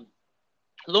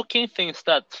 looking things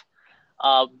that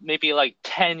maybe like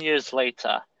 10 years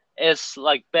later is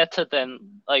like better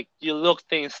than like you look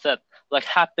things that like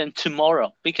happen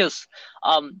tomorrow, because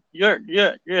you're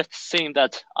saying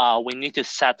that we need to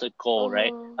set a goal,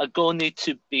 right? Hmm. A goal need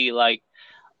to be like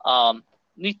um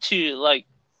need to like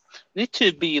need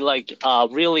to be like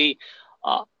really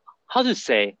uh how to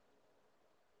say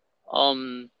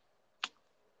um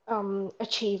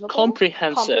Achievable,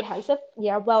 comprehensive. comprehensive,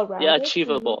 yeah, Yeah, well-rounded. Hmm.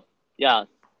 achievable. Yeah.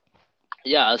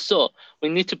 Yeah, so we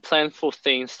need to plan for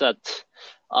things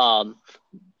um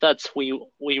that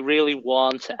we really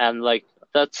want, and like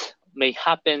that may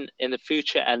happen in the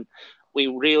future, and we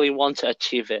really want to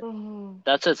achieve it. Hmm.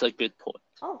 That is a good point.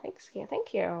 Oh, thanks, yeah,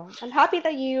 thank you. I'm happy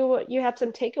that you have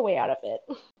some takeaway out of it.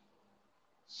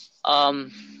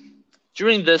 Um,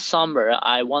 during this summer,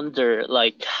 I wonder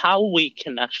like how we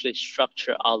can actually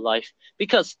structure our life,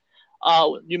 because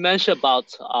you mentioned about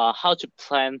how to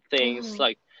plan things Hmm.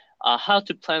 like how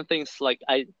to plan things like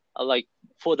I like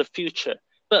for the future.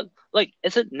 But like,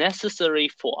 is it necessary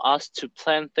for us to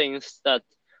plan things that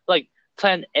like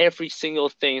plan every single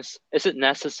things? Is it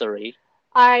necessary?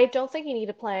 I don't think you need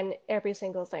to plan every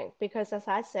single thing because, as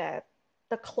I said,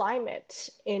 the climate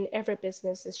in every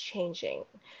business is changing,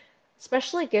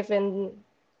 especially given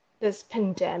this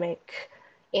pandemic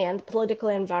and political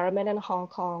environment in Hong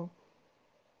Kong.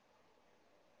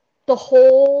 The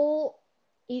whole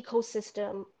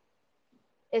ecosystem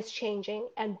is changing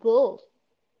and will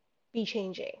be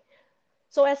changing.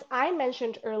 So, as I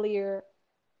mentioned earlier,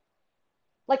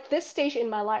 like this stage in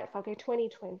my life, okay,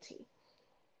 2020,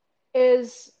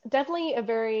 is definitely a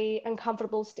very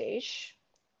uncomfortable stage,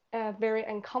 a very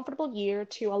uncomfortable year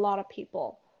to a lot of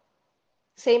people,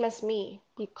 same as me,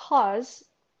 because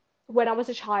when I was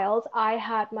a child, I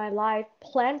had my life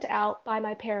planned out by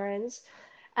my parents,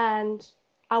 and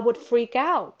I would freak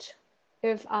out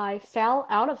if I fell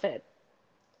out of it.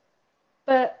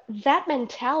 But that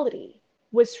mentality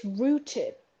was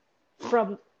rooted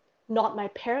from not my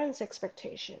parents'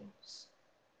 expectations,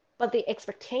 but the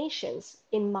expectations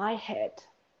in my head.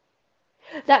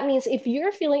 That means if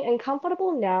you're feeling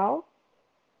uncomfortable now,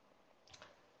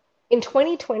 in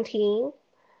 2020,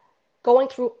 going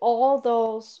through all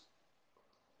those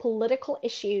political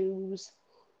issues,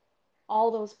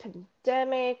 all those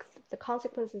pandemics, the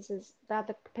consequences that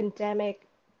the pandemic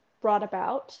brought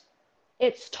about,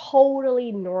 it's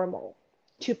totally normal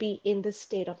to be in this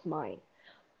state of mind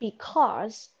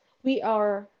because we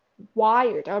are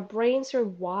wired, our brains are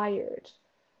wired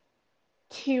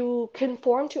to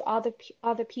conform to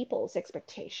other people's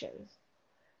expectations.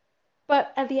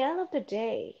 But at the end of the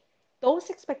day, those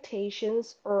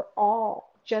expectations are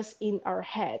all just in our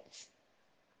heads.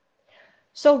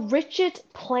 So rigid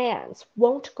plans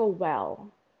won't go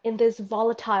well in this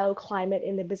volatile climate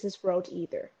in the business world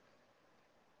either.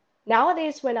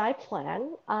 Nowadays, when I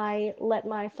plan, I let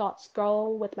my thoughts go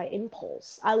with my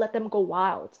impulse. I let them go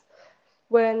wild.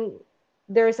 When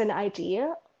there's an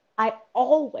idea, I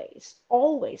always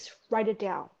write it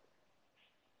down.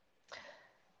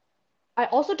 I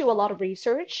also do a lot of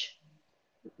research,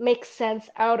 make sense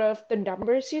out of the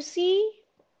numbers you see,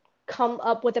 come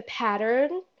up with a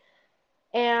pattern,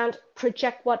 and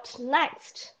project what's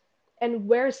next and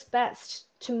where's best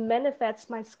to manifest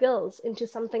my skills into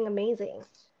something amazing.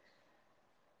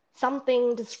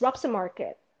 Something disrupts the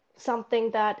market,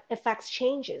 something that affects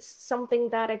changes, something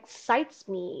that excites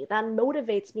me, that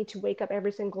motivates me to wake up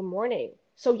every single morning.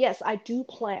 So, yes, I do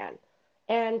plan,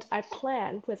 and I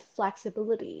plan with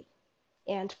flexibility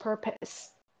and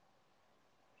purpose.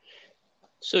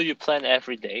 So you plan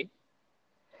every day?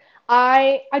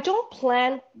 I don't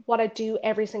plan what I do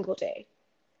every single day,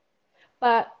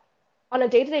 but on a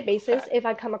day-to-day basis, Okay. if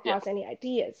I come Yeah. across any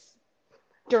ideas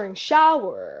during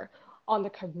shower, on the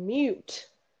commute,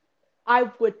 I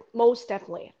would most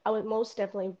definitely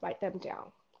write them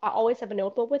down. I always have a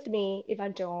notebook with me. If I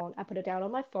don't, I put it down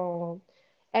on my phone,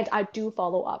 and I do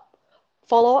follow up.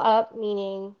 Follow up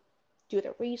meaning do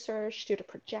the research, do the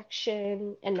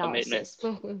projection, analysis.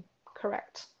 Commitment.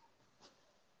 Correct.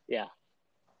 Yeah.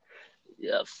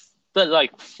 Yeah. But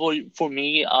like for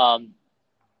me,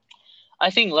 I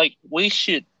think like we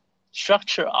should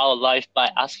structure our life by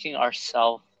asking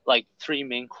ourselves like three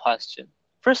main questions.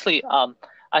 Firstly,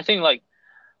 I think like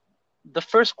the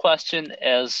first question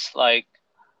is like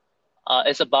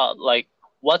is about like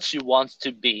what you want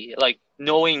to be. Like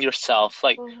knowing yourself,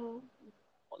 Mm-hmm.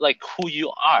 like who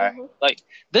you are. Mm-hmm. Like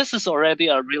this is already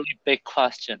a really big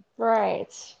question.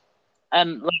 Right.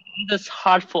 And like it's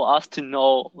hard for us to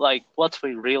know like what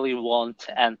we really want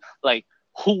and like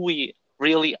who we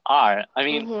really are. I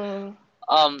mean, Mm-hmm.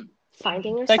 um,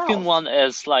 Finding second yourself. one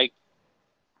is like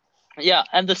yeah,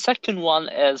 and the second one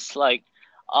is like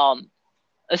um,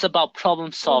 it's about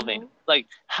problem solving, Mm-hmm. like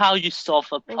how you solve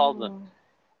a problem, Mm-hmm.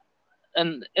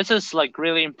 and it is like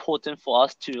really important for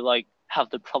us to like have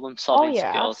the problem Oh solving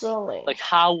yeah, skills, absolutely. like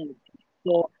how we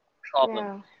solve a problem.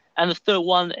 Yeah. And the third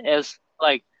one is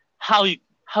like how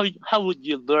would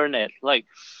you learn it, like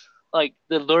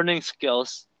the learning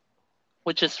skills,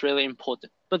 which is really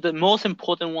important. But the most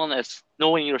important one is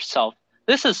knowing yourself.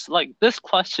 This is like this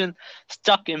question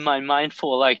stuck in my mind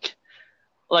for like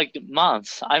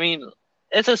months. I mean,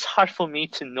 it is hard for me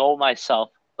to know myself.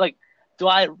 Like, do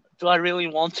I do I really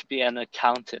want to be an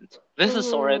accountant? This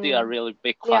is already a Mm-hmm. really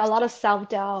big Yeah, a lot question. of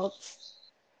self-doubts.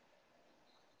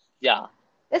 Yeah.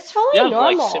 It's Do you totally have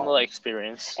like similar normal.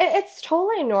 experience? It's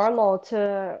totally normal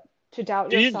to doubt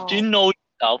Do you yourself. know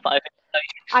yourself? I think like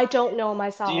I don't know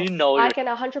do you myself. know I your can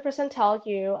 100% tell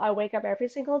you, I wake up every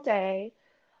single day.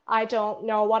 I don't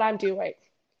know what I'm doing.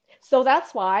 So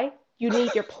that's why you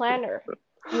need your planner.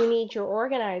 You need your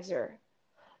organizer.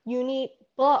 You need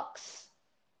books,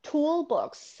 tool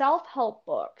books, self-help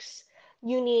books.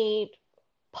 You need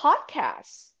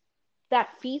podcasts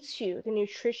that feeds you the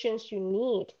nutrition you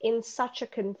need in such a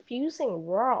confusing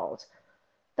world.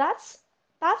 That's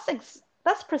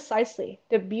that's precisely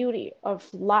the beauty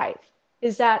of life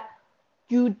is that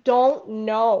you don't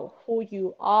know who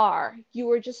you are. You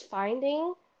are just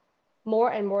finding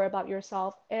more and more about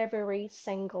yourself every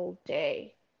single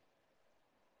day.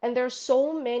 And there's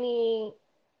so many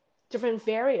different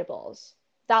variables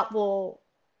that will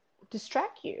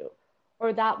distract you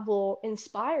or that will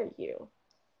inspire you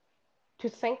to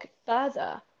think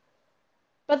further.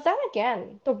 But then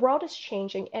again, the world is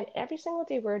changing and every single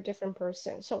day we're a different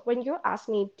person. So when you ask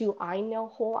me, do I know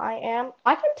who I am?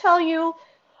 I can tell you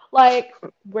like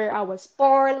where I was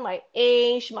born, my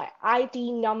age, my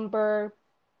ID number.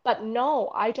 But no,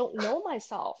 I don't know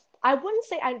myself. I wouldn't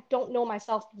say I don't know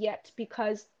myself yet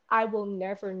because I will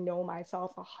never know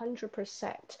myself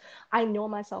 100%. I know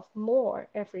myself more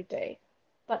every day,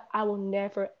 but I will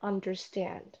never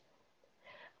understand.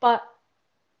 But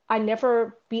I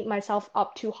never beat myself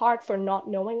up too hard for not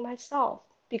knowing myself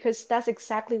because that's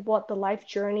exactly what the life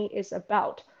journey is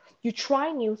about. You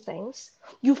try new things,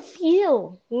 you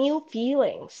feel new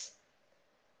feelings.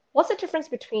 What's the difference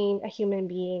between a human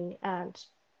being and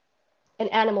an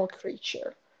animal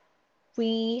creature?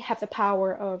 We have the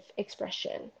power of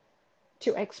expression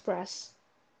to express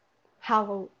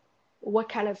how what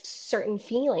kind of certain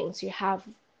feelings you have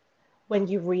when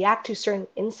you react to certain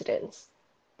incidents.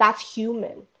 That's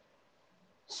human.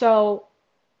 So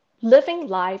living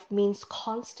life means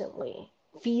constantly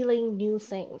feeling new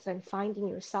things and finding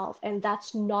yourself. And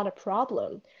that's not a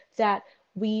problem that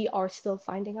we are still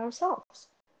finding ourselves.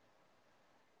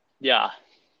 yeah.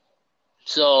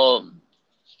 So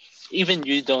even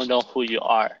you don't know who you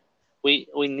are. We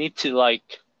need to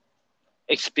like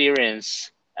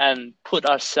experience and put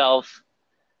ourselves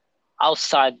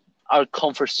outside our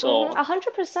comfort Mm-hmm, zone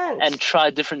 100%. and try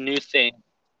different new things.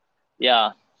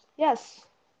 Yeah. Yes.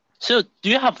 So do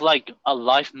you have like a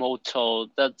life motto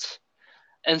that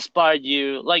inspired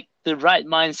you, like the right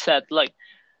mindset, like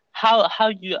how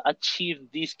you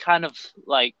achieve these kind of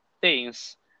like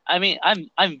things? I mean,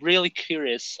 I'm really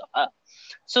curious.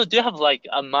 So do you have like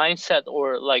a mindset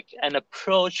or like an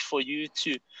approach for you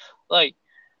to like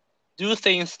do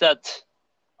things that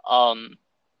um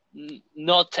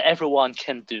not everyone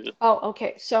can do? Oh,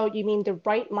 okay. So you mean the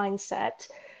right mindset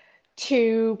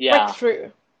to break Yeah.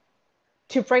 through,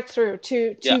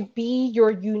 Yeah. to be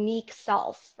your unique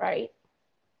self, right?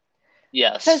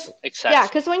 Yes. Because yeah, Exactly.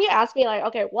 because when you ask me like,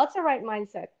 okay, what's the right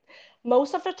mindset?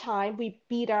 Most of the time we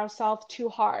beat ourselves too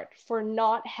hard for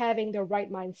not having the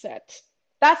right mindset.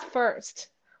 That's first.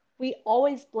 We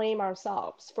always blame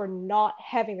ourselves for not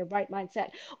having the right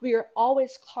mindset. We are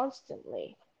always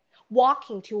constantly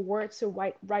walking towards the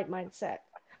right mindset.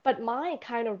 But my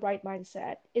kind of right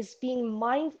mindset is being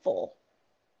mindful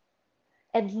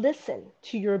and listen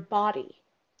to your body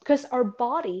because our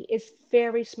body is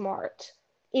very smart.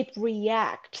 It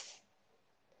reacts.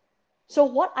 So,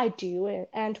 what I do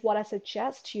and what I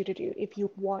suggest you to do if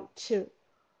you want to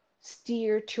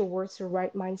steer towards the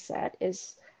right mindset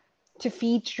is to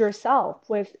feed yourself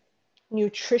with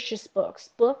nutritious books,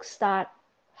 books that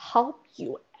help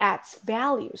you add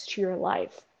values to your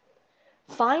life.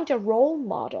 Find a role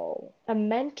model, a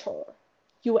mentor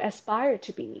you aspire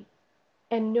to be.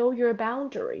 and know your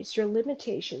boundaries, your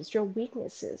limitations, your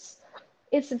weaknesses.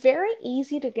 It's very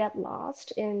easy to get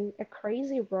lost in a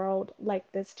crazy world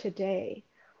like this today.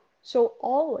 So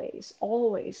always,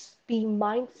 always be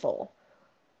mindful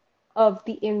of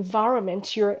the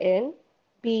environment you're in.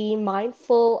 Be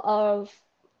mindful of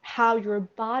how your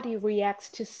body reacts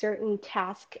to certain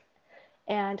tasks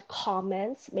and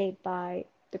comments made by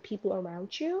the people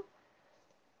around you.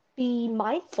 Be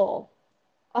mindful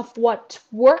of what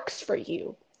works for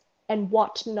you and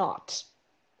what not.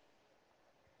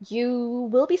 You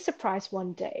will be surprised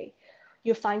one day.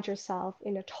 You find yourself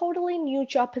in a totally new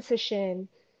job position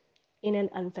in an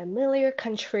unfamiliar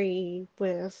country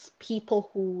with people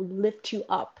who lift you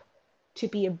up to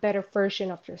be a better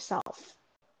version of yourself.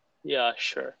 Yeah,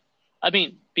 sure. I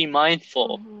mean, be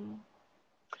mindful. Mm-hmm.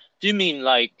 Do you mean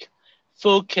like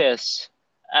focus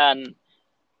and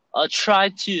try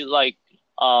to like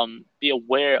be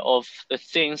aware of the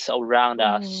things around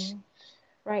us? Mm-hmm.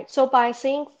 Right. So by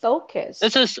saying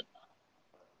This focus is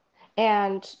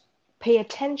and pay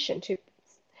attention to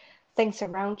things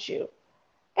around you,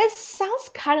 it sounds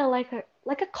kind of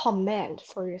like a command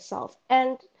for yourself.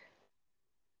 And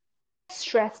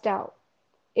stressed out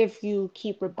if you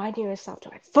keep reminding yourself to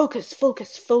like focus,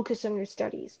 focus, focus on your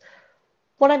studies.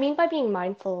 What I mean by being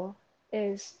mindful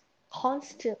is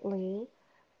constantly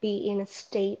be in a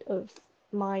state of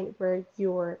mind where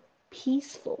you're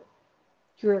peaceful,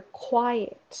 you're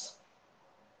quiet,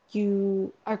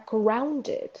 you are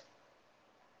grounded,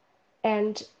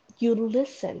 and you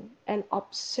listen and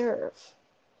observe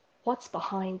what's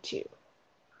behind you.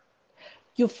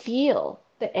 You feel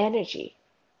the energy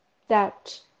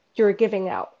that you're giving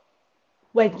out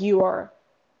when you are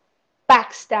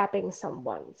backstabbing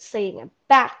someone, saying a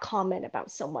bad comment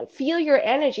about someone. Feel your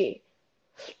energy.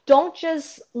 Don't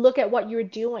just look at what you're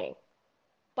doing,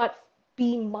 but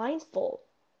be mindful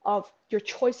of your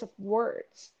choice of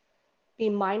words. Be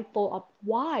mindful of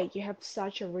why you have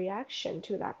such a reaction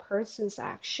to that person's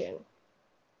action.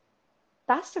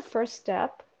 That's the first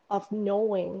step of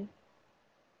knowing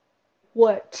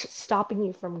what's stopping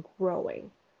you from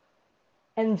growing.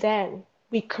 And then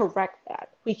we correct that,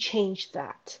 we change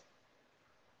that.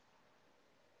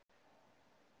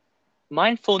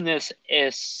 mindfulness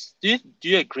is. Do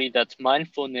you agree that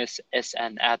mindfulness is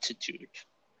an attitude?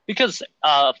 Because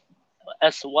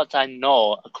as what I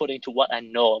know, according to what I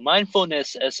know,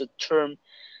 mindfulness is a term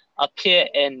appear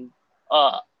in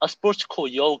a sports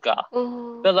called yoga,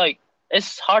 Mm-hmm. but like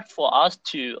it's hard for us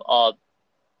to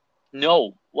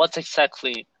know what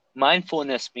exactly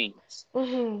mindfulness means.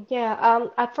 Mm-hmm. Yeah.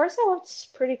 At first, I was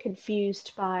pretty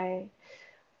confused by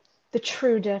the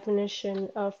true definition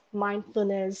of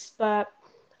mindfulness, but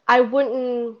I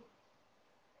wouldn't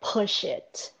push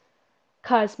it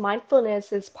because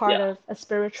mindfulness is part Yeah, of a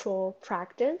spiritual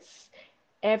practice.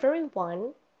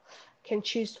 Everyone can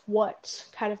choose what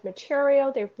kind of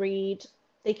material they read.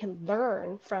 They can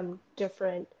learn from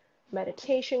different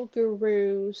meditation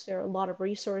gurus. There are a lot of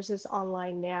resources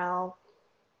online now.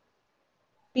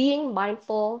 Being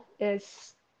mindful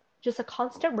is just a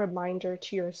constant reminder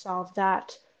to yourself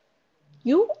that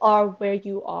you are where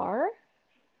you are.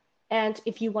 And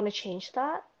if you want to change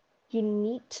that, you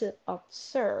need to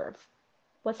observe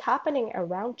what's happening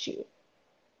around you.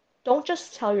 Don't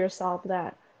just tell yourself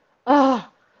that, oh,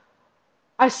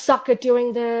 I suck at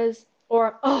doing this,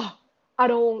 or oh, I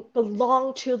don't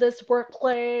belong to this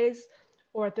workplace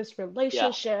or this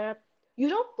yeah, relationship. You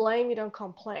don't blame, you don't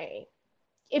complain.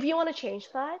 If you want to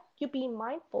change that, you be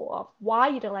mindful of why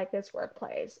you don't like this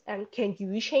workplace. And can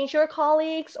you change your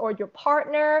colleagues or your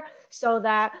partner so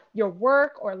that your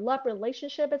work or love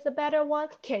relationship is a better one?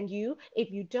 Can you?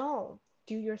 If you don't,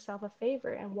 do yourself a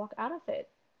favor and walk out of it.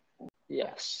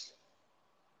 yes.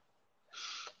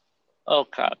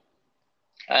 Okay,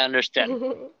 I understand.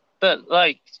 But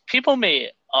like people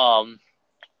may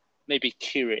be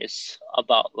curious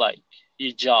about like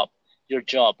your job, your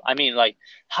job. I mean like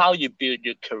how you build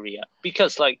your career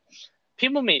because like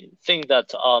people may think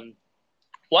that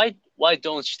why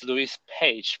don't Louis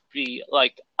Page be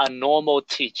like a normal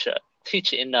teacher,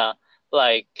 teach in a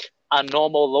like a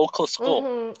normal local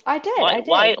school? I did, Why I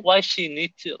why did. why she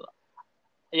need to?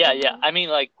 Yeah, yeah. hmm I mean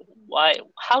like why?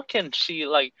 How can she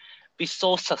like be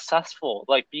so successful?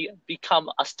 Like become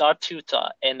a star tutor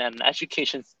in an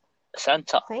education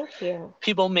center? Thank you.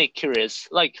 People may curious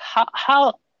like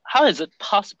how is it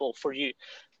possible for you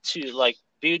to like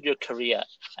build your career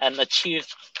and achieve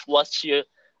what you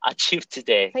achieved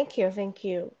today? Thank you, thank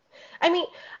you. I mean,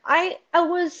 I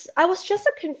was just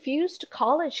a confused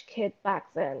college kid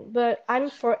back then, but I'm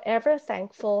forever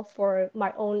thankful for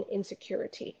my own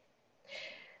insecurity.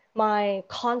 my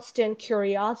constant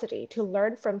curiosity to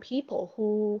learn from people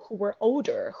who were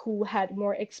older, who had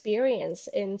more experience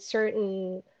in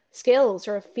certain skills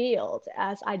or fields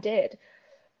as I did.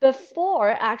 Before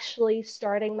actually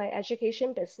starting my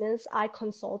education business, I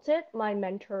consulted my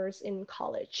mentors in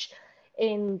college,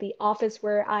 in the office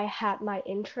where I had my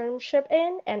internship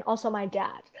in, and also my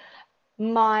dad.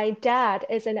 My dad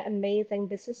is an amazing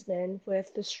businessman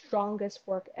with the strongest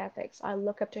work ethics. I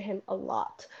look up to him a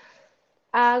lot.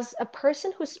 As a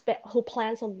person who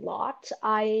plans a lot,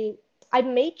 I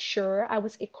made sure I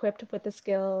was equipped with the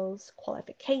skills,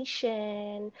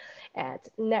 qualification, and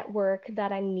network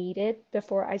that I needed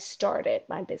before I started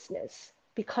my business.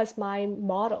 Because my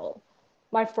model,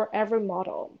 my forever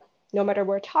model, no matter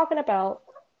we're talking about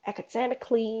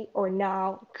academically or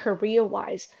now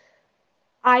career-wise,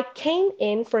 I came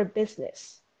in for a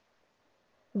business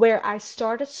where I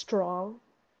started strong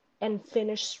and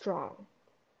finished strong.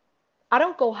 I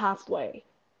don't go halfway.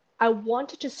 I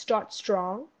wanted to start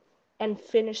strong and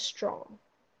finish strong.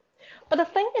 But the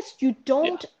thing is, you Yeah.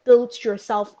 don't build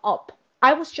yourself up.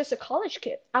 I was just a college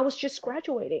kid. I was just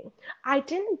graduating. I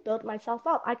didn't build myself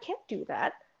up. I can't do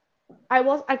that. I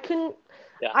couldn't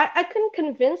Yeah. I couldn't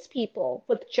convince people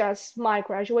with just my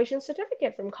graduation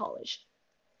certificate from college.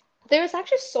 There's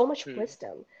actually so much Hmm.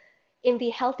 wisdom in the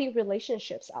healthy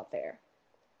relationships out there.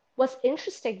 What's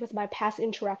interesting with my past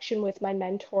interaction with my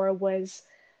mentor was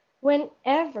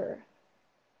whenever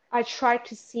I tried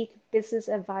to seek business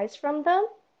advice from them,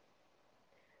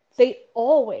 they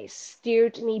always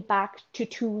steered me back to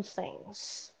two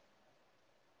things.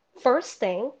 First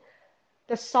thing,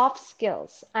 the soft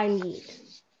skills I need.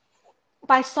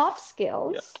 By soft Yeah.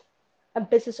 skills, a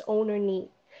business owner need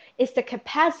is the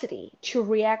capacity to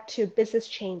react to business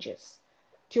changes,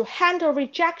 to handle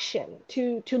rejection,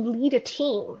 to lead a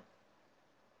team.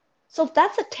 So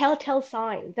that's a telltale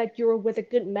sign that you're with a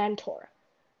good mentor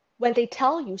when they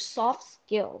tell you soft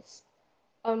skills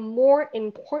are more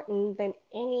important than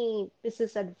any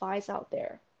business advice out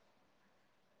there.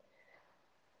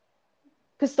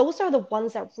 Because those are the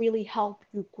ones that really help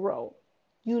you grow.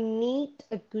 You need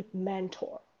a good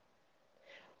mentor.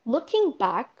 Looking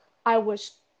back, I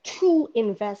was too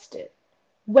invested,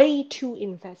 way too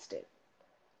invested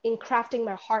in crafting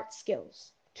my hard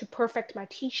skills to perfect my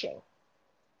teaching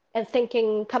and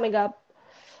thinking, coming up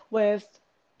with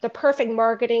the perfect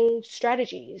marketing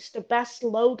strategies, the best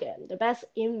slogan, the best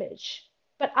image.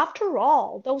 But after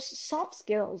all, those soft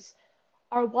skills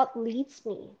are what leads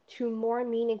me to more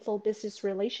meaningful business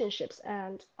relationships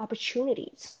and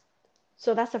opportunities.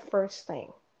 So that's the first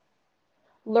thing.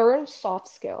 Learn soft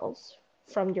skills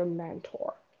from your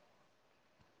mentor.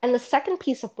 And the second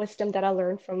piece of wisdom that I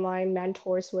learned from my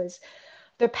mentors was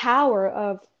the power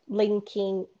of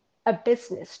linking a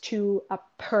business to a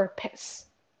purpose.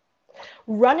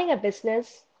 Running a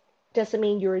business doesn't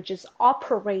mean you're just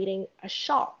operating a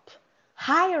shop,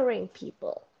 hiring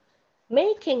people,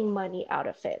 making money out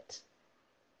of it.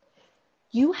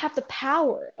 You have the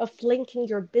power of linking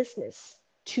your business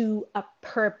to a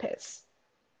purpose.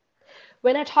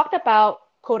 When I talked about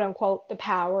quote unquote the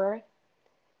power,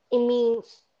 it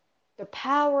means the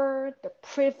power, the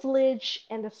privilege,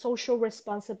 and the social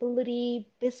responsibility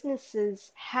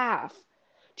businesses have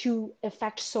to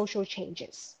effect social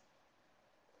changes.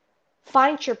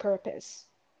 Find your purpose,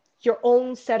 your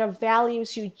own set of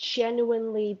values you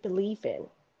genuinely believe in.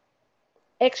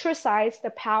 Exercise the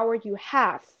power you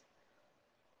have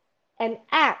and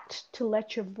act to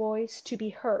let your voice to be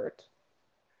heard.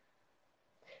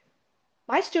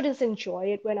 My students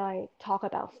enjoy it when I talk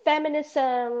about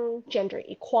feminism, gender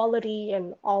equality,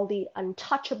 and all the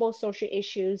untouchable social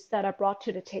issues that are brought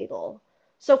to the table.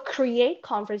 So create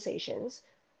conversations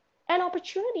and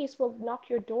opportunities will knock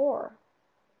your door.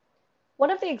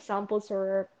 One of the examples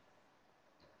are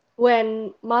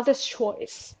when Mother's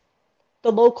Choice,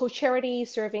 the local charity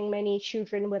serving many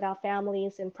children without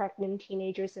families and pregnant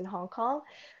teenagers in Hong Kong,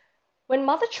 when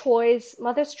Mother's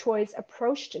Choice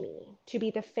approached me to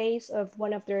be the face of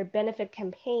one of their benefit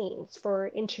campaigns for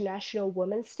International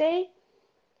Women's Day,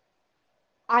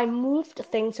 I moved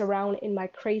things around in my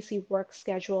crazy work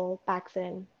schedule back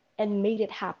then and made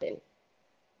it happen.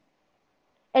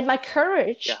 And my Yeah.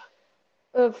 courage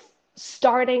of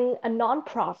starting a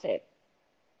nonprofit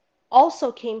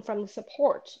also came from the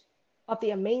support of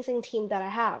the amazing team that I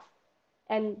have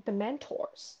and the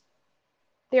mentors.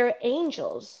 They're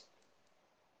angels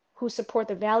who support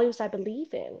the values I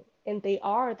believe in, and they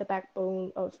are the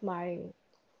backbone of my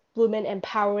women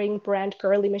empowering brand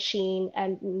Girly Machine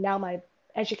and now my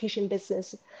education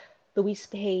business, Louise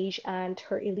Page and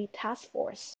her elite task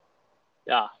force.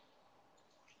 Yeah.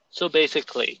 So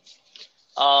basically,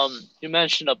 You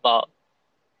mentioned about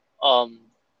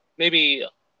maybe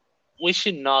we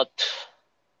should not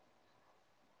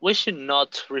we should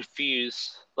not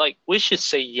refuse, like we should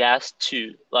say yes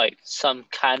to like some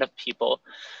kind of people.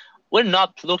 We're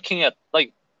not looking at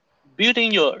like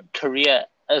building your career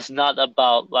is not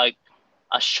about like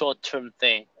a short term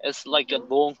thing. It's like a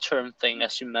Hmm. long term thing,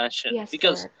 as you mentioned, Yes,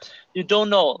 because correct. you don't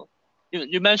know.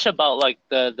 You mentioned about like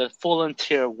the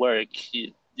volunteer work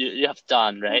you have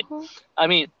done, right? Hmm. I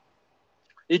mean,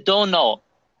 you don't know.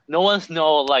 No one's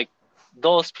know like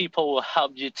those people will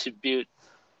help you to build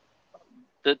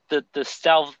the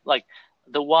self, like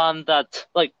the one that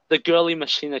like the girly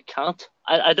machine account.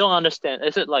 I don't understand.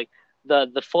 Is it like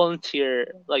the volunteer,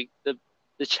 like the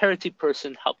charity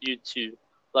person help you to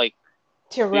like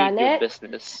To build run your it?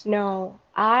 business No,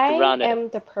 to I run it? am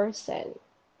the person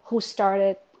who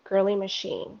started Girly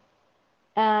Machine.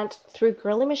 And through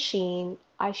Girly Machine,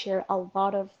 I share a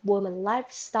lot of woman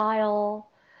lifestyle,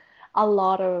 a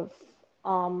lot of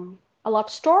a lot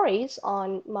of stories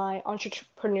on my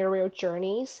entrepreneurial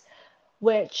journeys,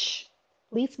 which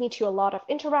leads me to a lot of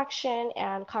interaction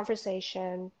and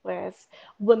conversation with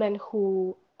women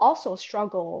who also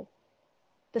struggle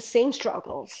the same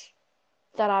struggles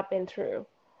that I've been through.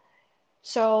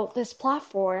 So this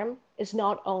platform is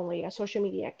not only a social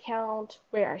media account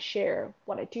where I share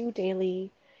what I do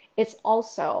daily, it's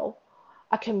also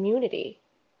a community.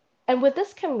 And with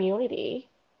this community,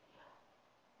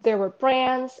 there were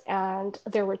brands and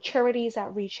there were charities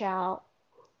that reach out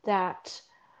that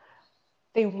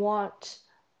they want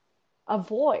a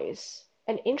voice,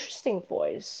 an interesting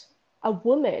voice, a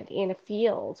woman in a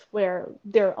field where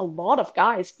there are a lot of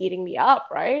guys eating me up,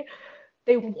 right?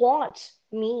 They want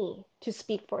me to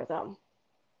speak for them.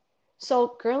 So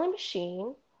Girly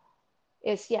Machine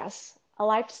is, yes, a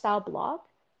lifestyle blog.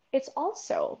 It's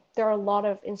also, there are a lot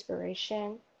of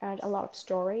inspiration and a lot of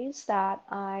stories that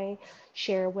I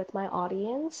share with my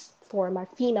audience, for my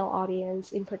female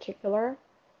audience in particular.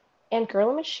 And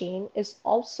Girl Machine is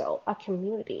also a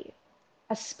community,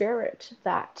 a spirit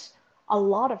that a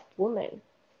lot of women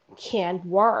can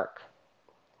work,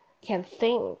 can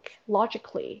think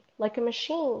logically like a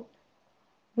machine.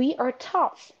 We are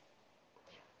tough.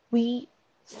 We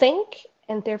think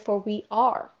and therefore we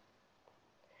are.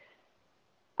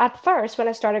 At first, when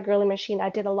I started Girly Machine, I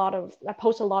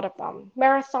post a lot of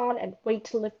marathon and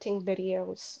weightlifting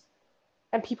videos,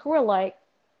 and people were like,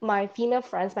 my female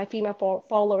friends, my female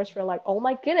followers were like, "Oh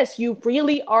my goodness, you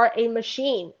really are a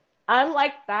machine." I'm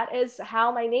like, that is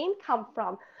how my name come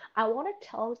from. I want to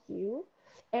tell you,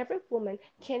 every woman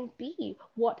can be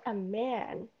what a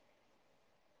man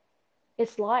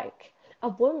is like. A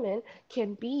woman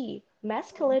can be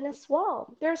masculine as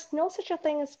well. There's no such a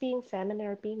thing as being feminine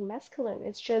or being masculine.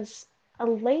 It's just a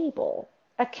label,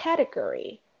 a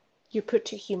category you put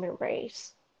to human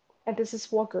race. And this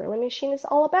is what Girly Machine is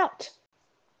all about.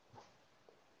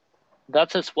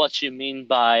 That is what you mean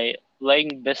by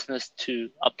laying business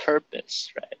to a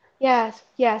purpose, right? Yes,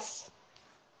 yes,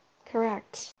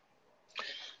 correct.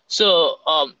 So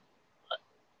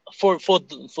for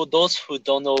those who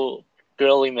don't know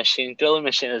Girly Machine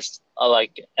is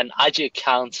like an IG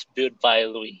account built by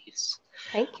Louise.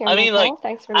 Thank you, I mean, like Michael.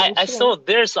 Thanks for I mentioning. saw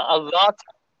there's a lot,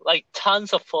 like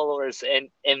tons of followers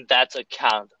in that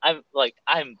account. I'm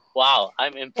wow,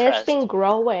 I'm It's been impressed.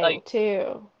 growing Like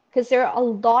too, because there are a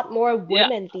lot more yeah,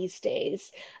 women these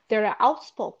days. They're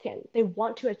outspoken. They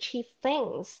want to achieve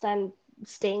things than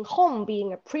staying home,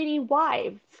 being a pretty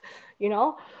wife, you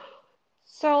know?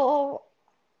 So,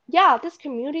 yeah, this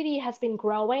community has been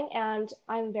growing, and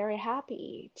I'm very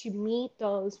happy to meet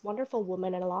those wonderful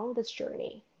women along this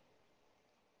journey.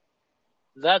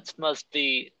 that must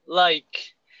be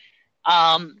like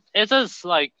it is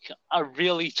like a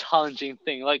really challenging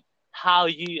thing. Like how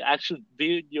you actually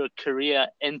build your career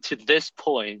into this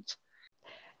point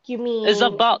You is mean,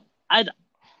 about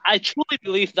I truly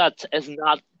believe that is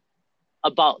not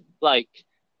about like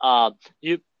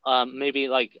you maybe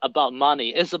like about money.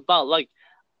 It's about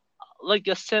like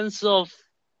a sense of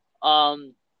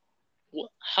um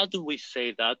how do we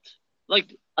say that,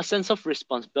 like a sense of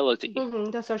responsibility,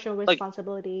 the social like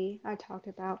responsibility I talked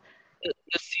about?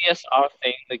 the CSR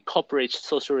thing, like corporate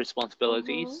social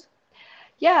hmm responsibilities.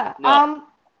 Yeah, No,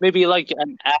 maybe like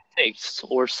an ethics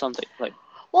or something like.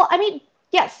 well, I mean,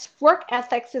 yes, work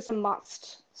ethics is a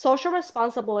must. Social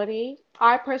responsibility,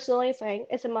 I personally think,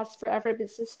 is a must for every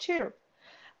business too.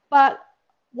 But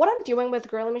what I'm doing with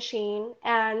Girly Machine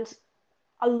and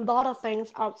a lot of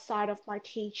things outside of my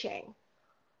teaching,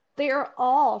 they are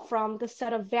all from the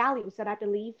set of values that I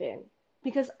believe in.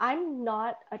 Because I'm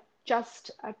not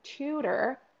just a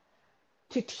tutor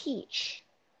to teach.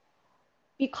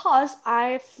 because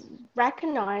I've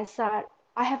recognized that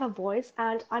I have a voice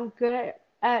and I'm good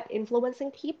at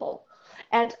influencing people.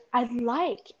 And I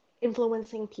like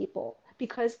influencing people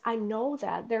because I know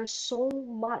that there's so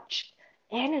much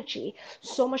energy,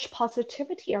 so much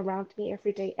positivity around me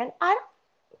every day. And I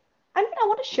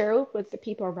want to share it with the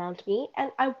people around me,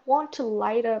 and I want to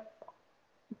light up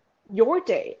your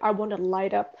day. I want to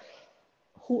light up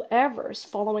whoever's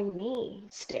following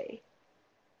me's day.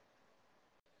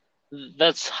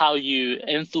 That's how you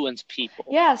influence people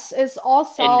Yes, it's all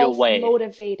in your way.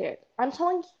 self-motivated. I'm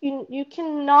telling you, you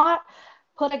cannot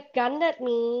put a gun at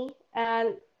me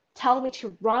and tell me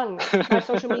to run my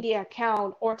social media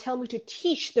account or tell me to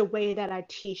teach the way that I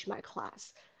teach my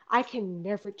class. I can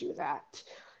never do that.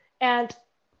 And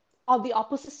on the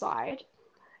opposite side,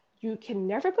 you can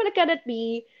never put a gun at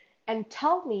me and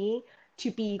tell me to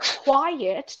be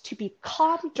quiet, to be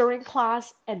calm during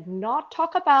class and not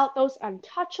talk about those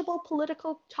untouchable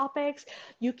political topics.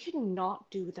 You cannot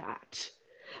do that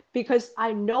because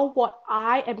I know what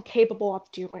I am capable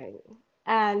of doing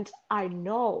and I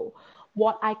know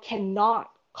what I cannot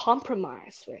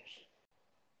compromise with.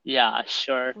 Yeah,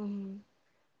 sure. Mm.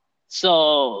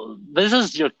 So this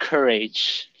is your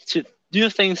courage to do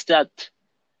things that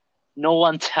no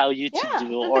one tell you to Yeah,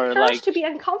 do, the or courage like to be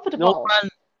no uncomfortable. one.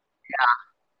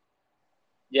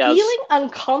 Yes, Feeling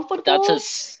that uncomfortable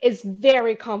is is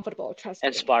very comfortable, trust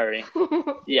me. inspiring.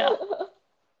 Yeah,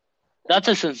 that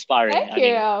is inspiring. Thank I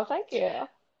mean, you. Thank you.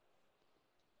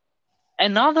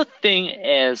 another thing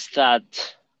is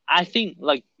that I think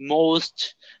like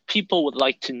most people would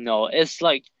like to know is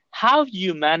like how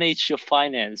you manage your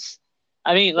finance.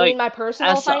 I mean, You mean like my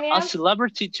personal as a finance?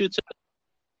 celebrity tutor,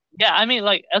 yeah, I mean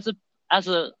like as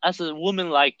a woman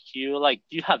like you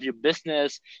have your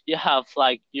business, you have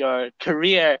like your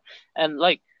career, and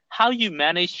like how you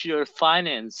manage your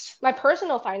finance. My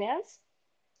personal finance?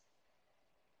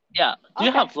 Yeah, do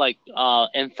you Okay. have like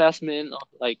investment, or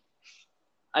like,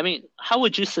 I mean, how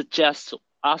would you suggest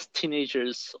us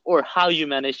teenagers, or how you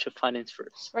manage your finance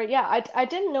first? Right, yeah, I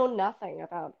didn't know nothing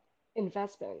about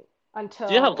investment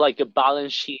Do you have until, like a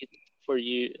balance sheet for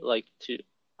you like to?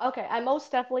 okay, I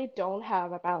most definitely don't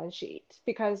have a balance sheet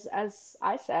because, as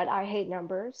I said, I hate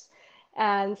numbers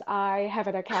and I have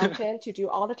an accountant to do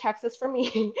all the taxes for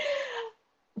me.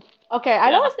 Okay,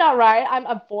 I know Yeah, it's not right. I'm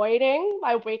avoiding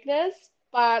my weakness,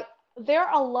 but there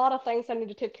are a lot of things I need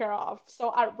to take care of. So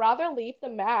I'd rather leave the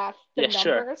math, the yeah,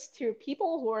 sure. numbers to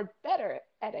people who are better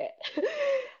at it.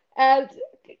 And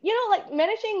like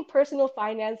managing personal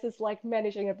finance is like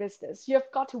managing a business. You've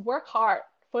got to work hard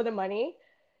for the money,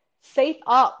 save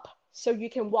up so you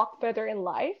can walk further in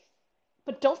life,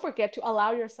 but don't forget to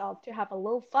allow yourself to have a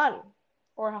little fun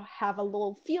or have a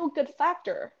little feel good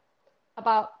factor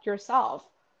about yourself.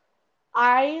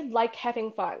 I like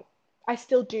having fun. I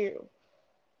still do.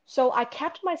 So I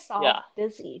kept myself Yeah.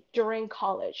 busy during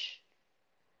college.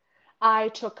 I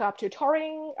took up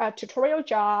tutorial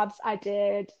jobs. I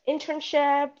did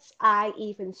internships. I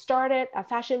even started a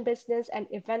fashion business and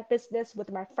event business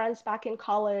with my friends back in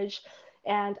college.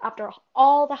 And after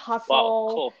all the Wow, hustle,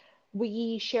 cool.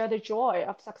 we share the joy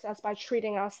of success by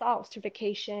treating ourselves to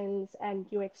vacations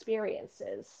and new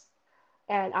experiences.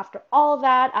 And after all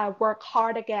that, I work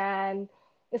hard again.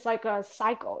 It's like a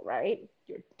cycle, right?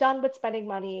 You're done with spending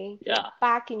money, you're Yeah.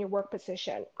 back in your work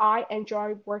position. I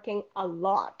enjoy working a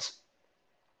lot.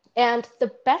 And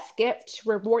the best gift to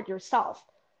reward yourself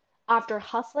after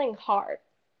hustling hard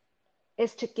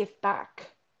is to give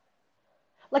back.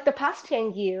 Like the past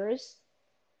 10 years,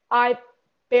 I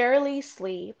barely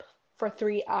sleep for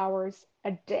 3 hours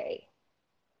a day.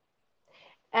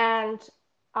 And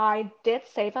I did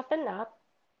save up enough.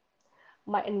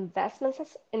 My investments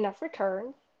has enough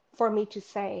return for me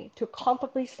to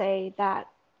comfortably say that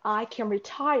I can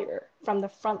retire from the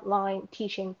frontline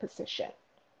teaching position.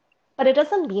 But it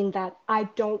doesn't mean that I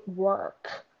don't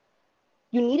work.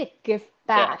 You need to give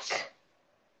Yes. back.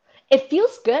 It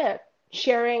feels good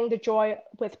sharing the joy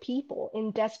with people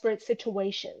in desperate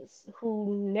situations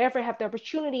who never have the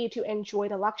opportunity to enjoy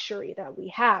the luxury that we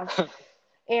have.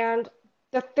 And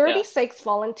the Yeah. 36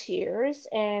 volunteers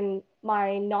in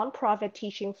my nonprofit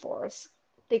teaching force,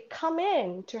 they come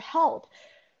in to help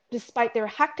despite their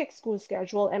hectic school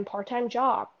schedule and part-time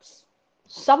jobs.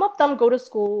 Some of them go to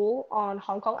school on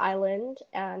Hong Kong Island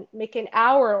and make an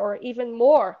hour or even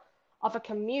more of a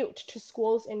commute to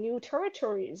schools in new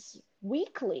territories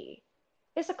weekly.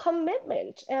 It's a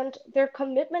commitment, and their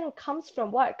commitment comes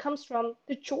from what? It comes from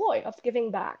the joy of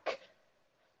giving back.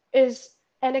 Is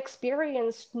an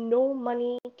experience no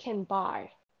money can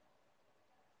buy.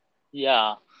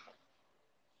 Yeah.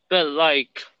 But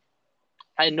like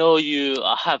I know you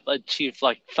have achieved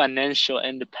like financial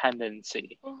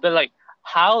independency, but like,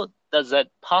 how does that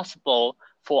possible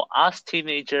for us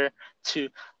teenager to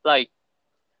like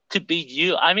to be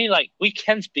you? I mean, like, we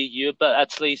can't be you, but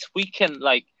at least we can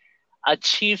like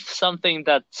achieve something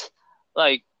that's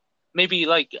like maybe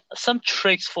like some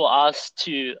tricks for us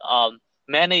to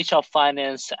manage our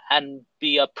finance and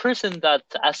be a person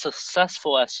that's as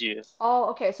successful as you.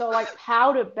 Oh, okay. So like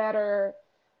how to better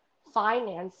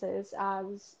finances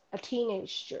as a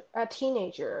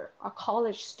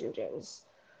college student.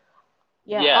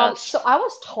 Yeah. Yes. So I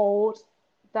was told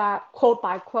that quote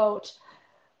by quote,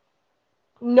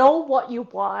 know what you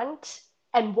want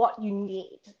and what you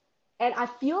need. And I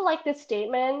feel like this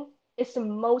statement is the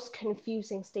most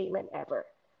confusing statement ever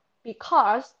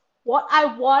because what I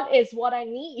want is what I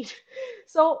need.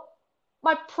 So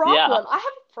Yeah. I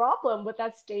have a problem with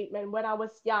that statement when I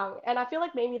was young. And I feel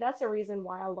like maybe that's the reason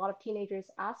why a lot of teenagers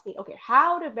ask me, okay,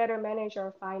 how to better manage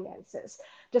our finances?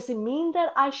 Does it mean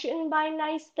that I shouldn't buy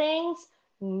nice things?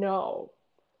 No,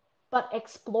 but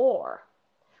explore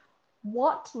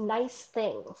what nice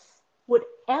things would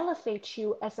elevate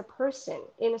you as a person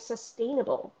in a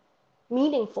sustainable,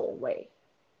 meaningful way.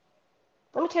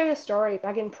 Let me tell you a story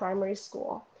back in primary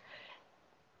school.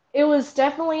 It was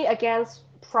definitely against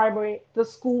the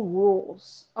school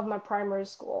rules of my primary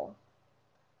school.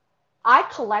 I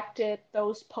collected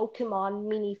those Pokemon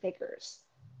minifigures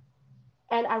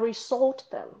and I resold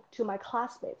them to my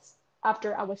classmates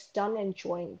after I was done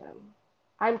enjoying them.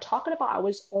 I'm talking about I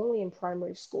was only in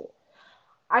primary school.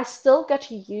 I still get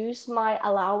to use my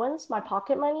allowance, my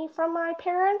pocket money from my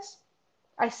parents.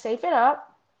 I save it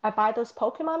up. I buy those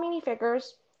Pokemon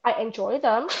minifigures. I enjoy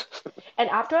them. And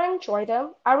after I enjoy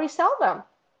them, I resell them.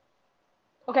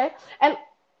 Okay? And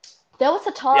there was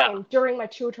a Yeah. time during my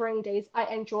tutoring days I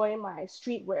enjoy my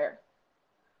streetwear.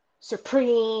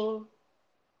 Supreme,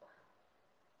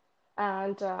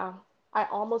 and I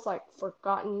almost like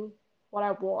forgotten what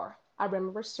I wore. I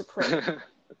remember Supreme,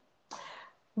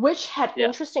 which had Yeah.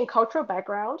 interesting cultural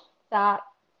background that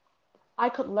I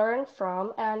could learn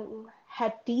from and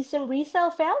had decent resale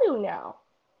value now.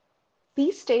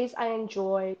 These days I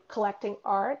enjoy collecting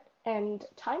art and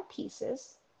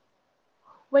timepieces.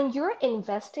 When you're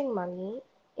investing money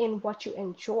in what you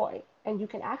enjoy and you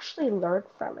can actually learn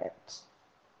from it,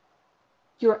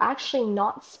 you're actually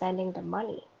not spending the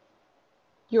money.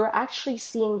 You're actually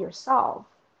seeing yourself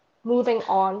moving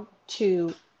on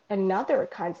to another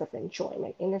kinds of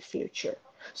enjoyment in the future.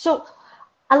 So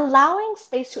allowing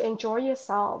space to enjoy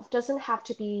yourself doesn't have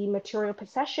to be material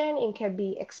possession. It can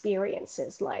be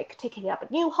experiences like taking up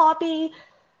a new hobby,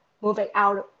 moving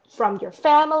out from your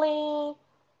family,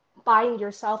 buying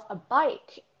yourself a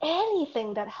bike,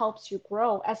 anything that helps you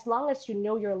grow. As long as you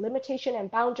know your limitation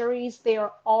and boundaries, they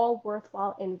are all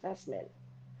worthwhile investment.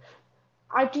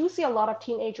 I do see a lot of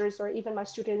teenagers or even my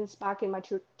students back in my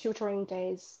tutoring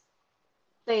days.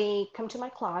 They come to my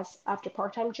class after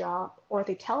part-time job, or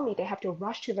they tell me they have to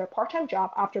rush to their part-time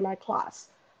job after my class.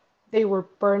 They were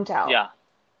burned out. Yeah.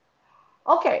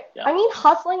 Okay, Yeah. I mean,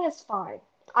 hustling is fine.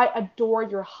 I adore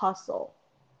your hustle.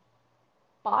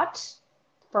 But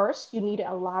first, you need to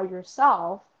allow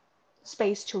yourself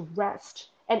space to rest.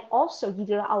 And also, you need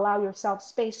to allow yourself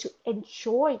space to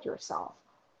enjoy yourself.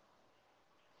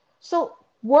 So,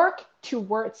 work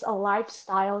towards a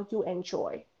lifestyle you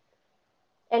enjoy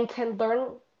and can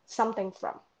learn something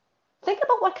from. Think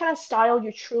about what kind of style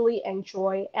you truly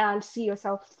enjoy and see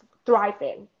yourself thrive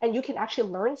in, and you can actually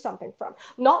learn something from.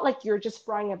 Not like you're just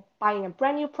buying a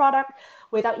brand new product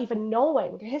without even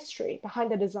knowing the history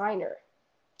behind the designer.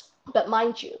 But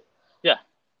mind you, Yeah.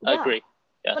 I yeah, agree.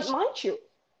 but Yes. mind you,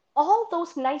 all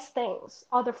those nice things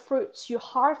are the fruits you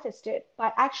harvested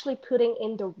by actually putting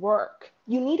in the work.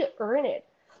 You need to earn it.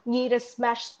 You need to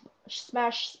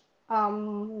smash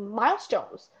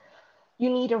milestones. You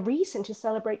need a reason to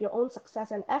celebrate your own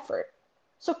success and effort.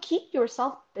 So keep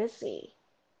yourself busy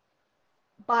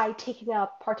by taking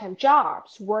up part-time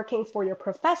jobs, working for your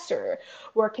professor,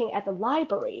 working at the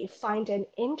library, find an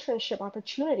internship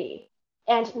opportunity,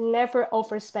 and never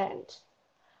overspend.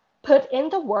 Put in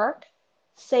the work,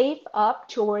 save up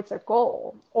towards a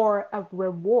goal or a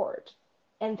reward,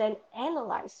 and then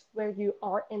analyze where you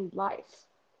are in life.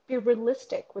 Be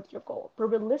realistic with your goal. Be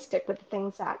realistic with the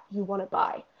things that you want to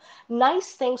buy.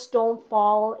 Nice things don't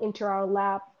fall into our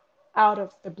lap out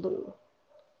of the blue.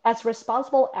 As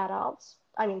responsible adults,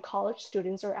 I mean college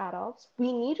students or adults,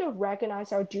 we need to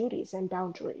recognize our duties and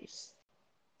boundaries.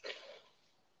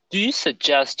 Do you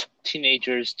suggest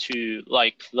teenagers to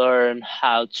like learn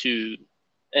how to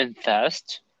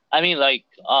invest? I mean, like,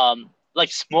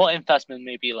 like small investment,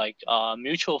 maybe like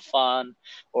mutual fund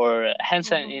or Hang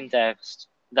Seng Mhm. Index,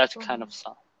 that kind of Mhm.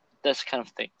 stuff, that's kind of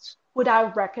things. Would I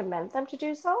recommend them to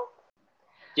do so?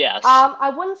 Yes. I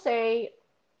wouldn't say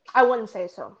I wouldn't say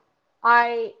so.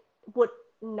 I would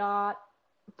not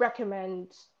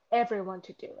recommend everyone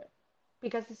to do it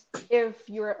because if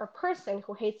you're a person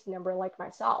who hates number like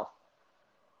myself,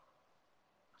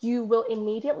 you will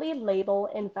immediately label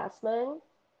investment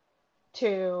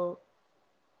to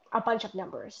a bunch of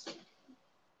numbers.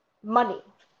 Money.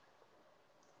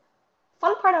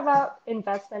 Fun part about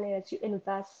investment is you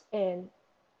invest in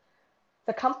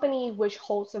the company which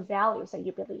holds the values that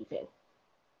you believe in.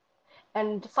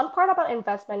 And the fun part about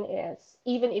investment is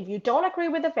even if you don't agree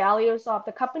with the values of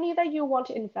the company that you want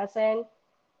to invest in,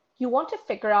 you want to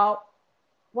figure out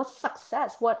what's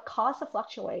success, what caused the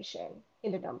fluctuation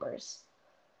in the numbers.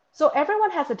 So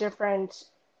everyone has a different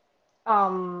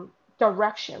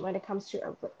direction when it comes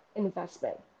to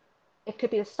investment. It could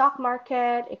be the stock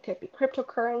market, it could be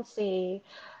cryptocurrency,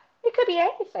 it could be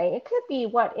anything. It could be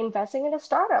what investing in a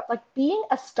startup. Like being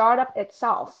a startup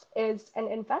itself is an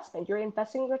investment. You're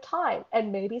investing your time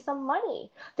and maybe some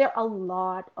money. There are a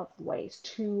lot of ways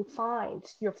to find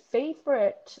your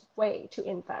favorite way to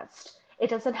invest. It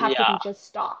doesn't have to Yeah, be just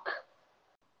stock.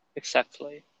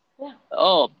 exactly. Yeah.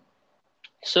 Oh,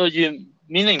 so you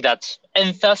meaning that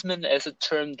investment is a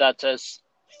term that is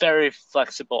very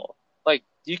flexible. Like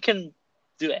you can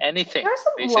do anything There's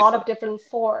a lot basically. of different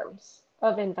forms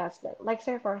of investment. Like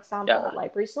say for example, Yeah,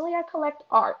 like recently I collect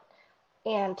art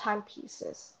and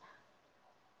timepieces.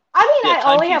 I mean, yeah, I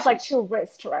only have like timepieces. two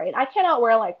wrists, right? I cannot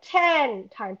wear like 10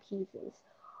 timepieces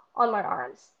on my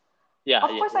arms. Yeah,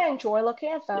 Of yeah, course, yeah, I enjoy looking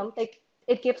at yeah, them.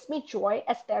 It gives me joy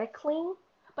aesthetically,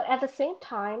 but at the same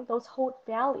time, those hold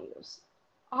values.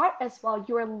 Art as well,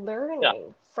 you're yeah,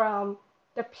 learning from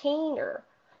the painter.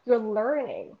 You're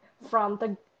learning from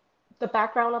the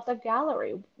background of the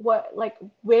gallery, what like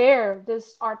where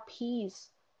this art piece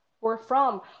were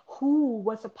from, who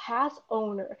was the past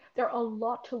owner. There are a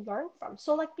lot to learn from.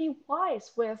 So like be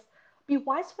wise with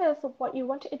what you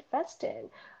want to invest in.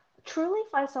 Truly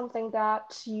find something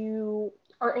that you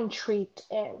are intrigued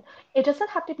in. It doesn't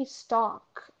have to be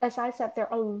stock. As I said,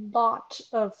 there are a lot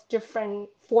of different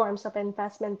forms of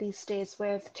investment these days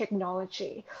with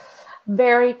technology.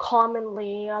 Very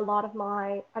commonly, a lot of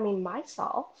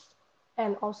myself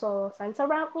and also friends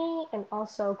around me and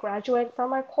also graduate from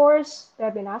my course,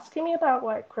 they've been asking me about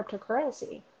what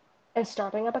cryptocurrency and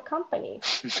starting up a company.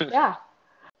 yeah.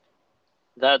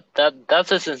 Yeah. That's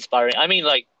just inspiring. I mean,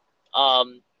 like,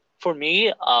 um, for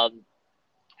me,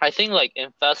 I think like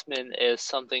investment is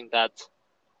something that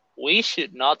we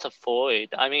should not avoid.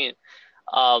 I mean,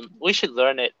 we should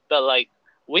learn it, but like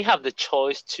we have the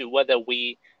choice to whether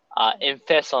we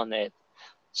invest on it.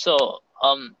 So,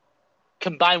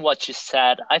 combine what you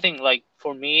said. I think like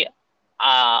for me,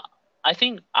 I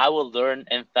think I will learn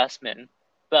investment,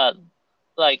 but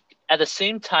like at the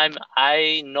same time,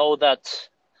 I know that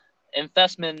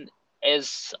investment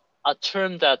is a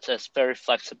term that is very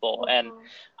flexible and Mhm.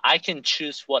 I can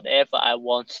choose whatever I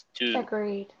want to do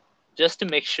Agreed. just to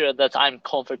make sure that I'm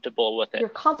comfortable with it. You're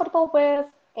comfortable with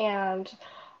and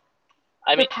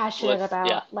I you're mean, passionate with,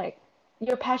 yeah. about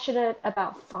you're passionate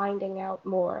about finding out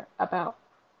more about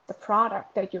the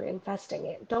product that you're investing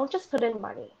in. Don't just put in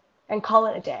money and call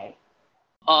it a day.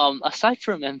 Aside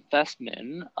from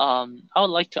investment, I would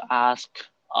like to ask,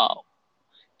 uh,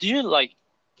 do you like,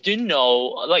 do you know,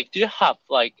 like, do you have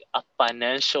like a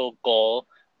financial goal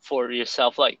for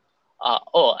yourself? Like,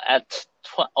 at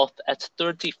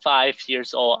 35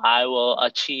 years old, I will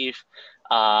achieve,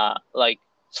 like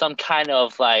some kind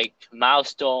of like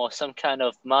milestone or some kind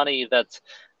of money that,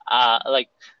 like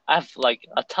I have like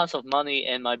a tons of money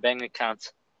in my bank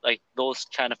account, like those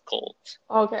kind of goals.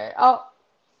 Okay. Oh,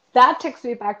 that takes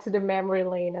me back to the memory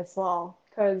lane as well.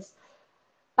 Because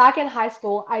back in high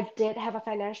school, I did have a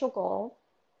financial goal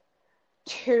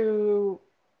to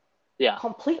Yeah.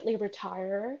 completely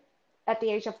retire at the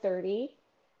age of 30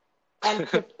 and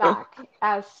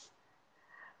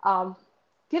um,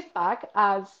 give back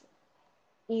as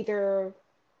either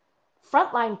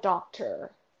frontline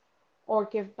doctor or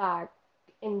give back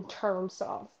in terms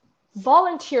of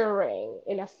volunteering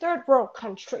in a third world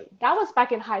country. That was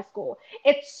back in high school.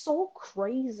 It's so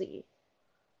crazy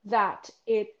that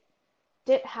it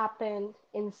did happen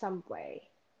in some way.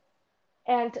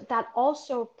 And that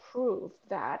also proved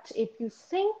that if you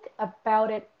think about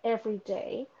it every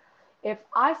day, if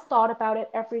I thought about it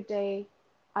every day,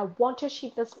 I want to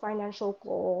achieve this financial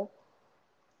goal,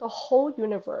 the whole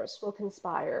universe will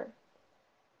conspire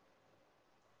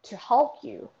to help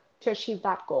you to achieve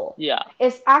that goal. Yeah.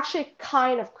 It's actually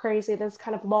kind of crazy. This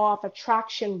kind of law of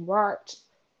attraction worked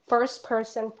first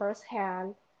person, first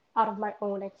hand, out of my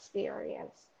own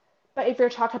experience. But if you're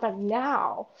talking about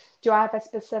now, do I have a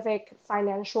specific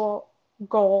financial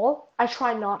goal? I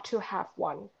try not to have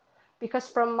one because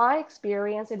from my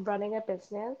experience in running a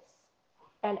business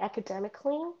and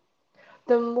academically,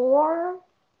 the more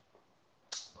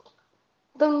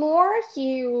the more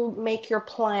you make your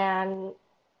plan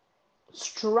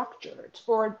structured,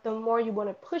 or the more you want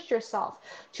to push yourself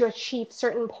to achieve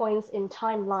certain points in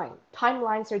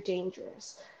timelines are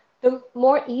dangerous, the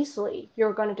more easily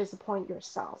you're going to disappoint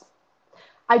yourself.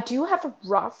 I do have a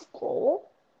rough goal,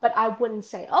 but I wouldn't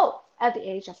say, oh, at the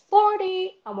age of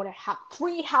 40 I want to have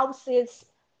 3 houses.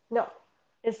 No,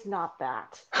 it's not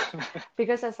that.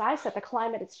 Because as I said, the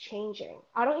climate is changing.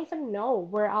 I don't even know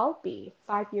where I'll be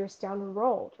 5 years down the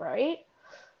road, right?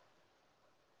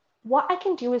 What I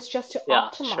can do is just to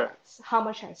Yeah, sure. optimize how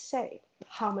much I save,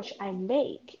 how much I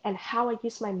make, and how I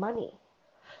use my money.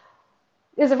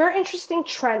 There's a very interesting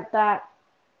trend that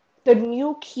the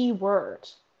new keyword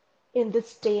in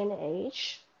this day and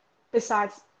age,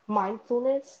 besides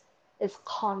mindfulness, is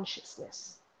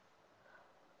consciousness.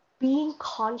 Being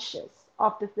conscious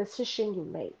of the decision you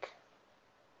make.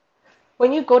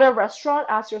 When you go to a restaurant,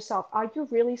 ask yourself, are you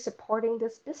really supporting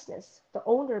this business, the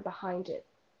owner behind it?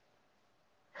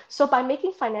 So by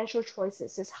making financial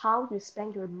choices is how you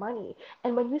spend your money.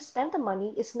 And when you spend the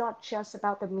money, it's not just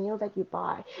about the meal that you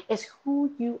buy, it's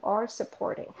who you are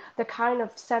supporting, the kind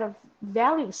of set of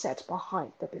value set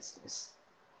behind the business.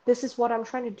 This is what I'm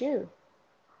trying to do,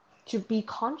 to be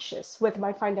conscious with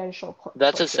my financial choices.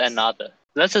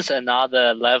 That's just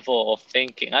another level of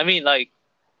thinking. I mean, like,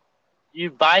 you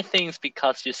buy things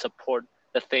because you support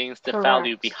the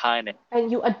value Correct. behind it.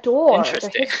 And you adore the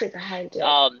Interesting. history behind it.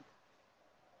 um,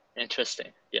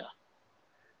 interesting. Yeah.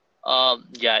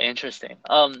 Yeah, interesting.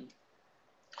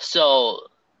 So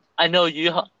I know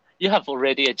you have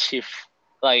already achieved,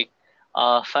 like,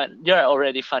 you're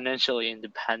already financially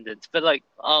independent, but like,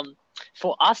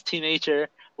 for us teenager,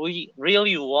 we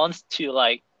really want to,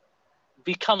 like,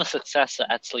 become a successor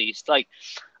at least. Like,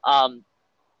 um,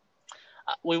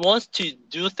 we want to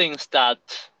do things that,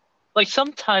 like,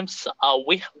 sometimes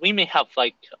we may have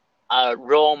like a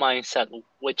raw mindset,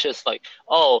 which is like,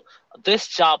 oh, this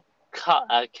job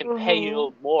can pay Mm-hmm.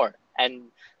 you more, and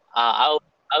I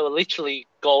will literally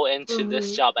go into this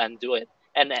Mm-hmm. job and do it,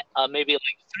 and maybe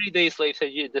like 3 days later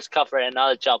you discover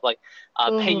another job, like,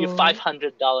 pay you Mm-hmm.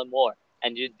 $500 more,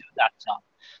 and you do that job.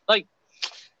 Like,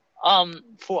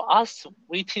 for us,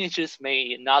 we teenagers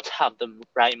may not have the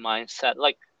right mindset.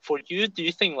 Like, for you, do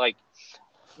you think, like,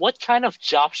 what kind of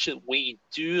job should we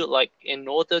do, like, in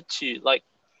order to, like,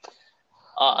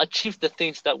 achieve the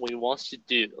things that we want to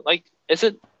do? Like, is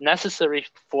it necessary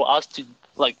for us to,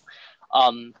 like,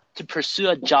 to pursue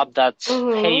a job that's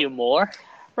pay Mm-hmm. you more?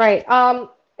 Right.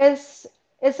 It's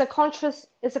it's a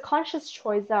conscious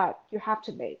choice that you have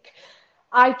to make.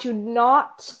 I do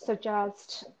not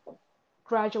suggest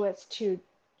graduates to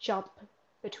jump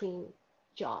between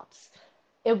jobs.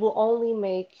 It will only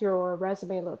make your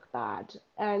resume look bad,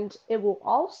 and it will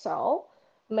also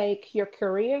make your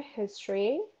career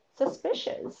history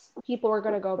suspicious. People are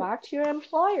going to go back to your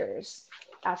employers.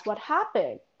 That's what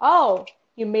happened. Oh,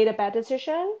 you made a bad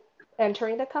decision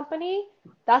entering the company?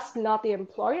 That's not the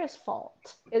employer's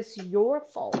fault. It's your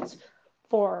fault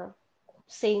for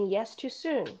saying yes too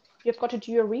soon. You've got to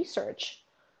do your research.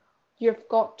 You've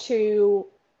got to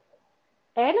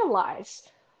analyze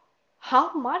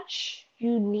how much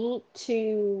you need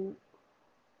to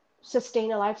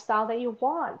sustain a lifestyle that you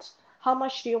want. How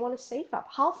much do you want to save up?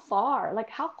 How far, like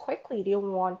how quickly do you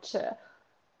want to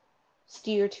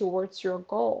steer towards your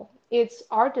goal? It's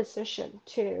our decision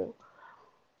to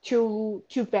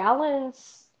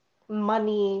balance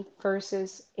money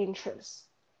versus interest.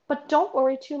 But don't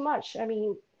worry too much. I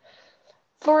mean,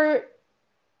 for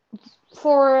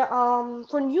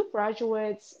for new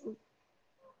graduates,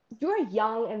 you're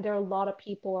young and there are a lot of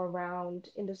people around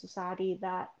in the society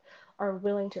that are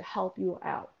willing to help you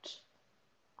out.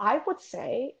 I would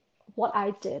say what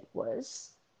I did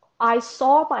was I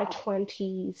saw my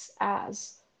 20s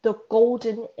as the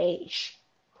golden age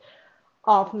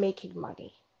of making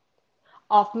money,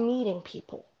 of meeting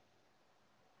people,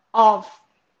 of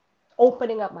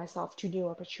opening up myself to new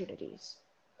opportunities.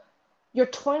 Your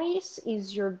 20s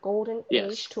is your golden age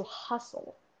Yes. to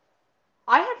hustle.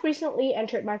 I have recently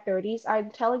entered my 30s. I'm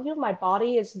telling you, my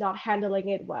body is not handling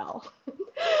it well.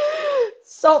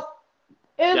 So,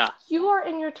 if Yeah. you are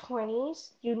in your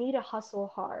 20s, you need to hustle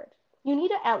hard. You need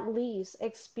to at least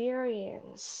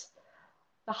experience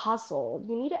the hustle.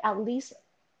 You need to at least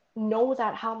know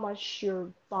that how much your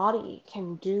body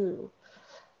can do.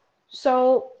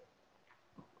 So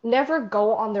never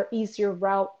go on the easier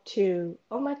route to,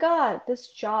 oh my God, this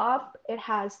job, it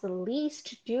has the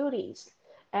least duties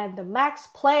and the max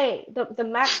play, the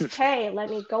max pay, let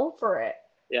me go for it.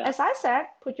 Yeah, As I said,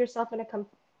 put yourself in a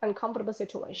uncomfortable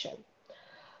situation.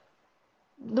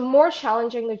 The more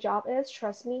challenging the job is,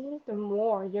 trust me, the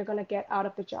more you're gonna get out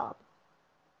of the job.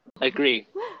 agree.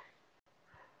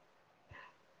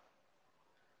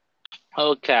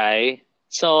 Okay.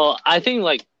 So I think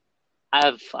like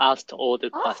I've asked all the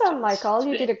Awesome, questions Michael.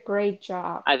 You did today. a great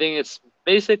job. I think it's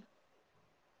basic.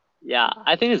 Yeah,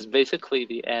 I think it's basically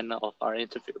the end of our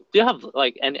interview. Do you have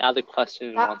like any other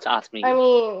question you Uh, want to ask I me?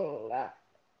 mean,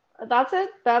 that's it.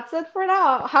 That's it for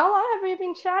now. How long have we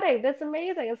been chatting? That's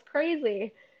amazing. It's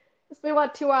crazy. It's been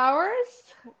what, 2 hours?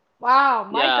 Wow,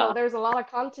 Michael, Yeah, there's a lot of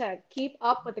content. Keep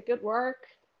up with the good work.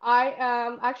 I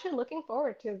am actually looking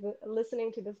forward to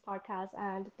listening to this podcast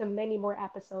and the many more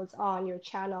episodes on your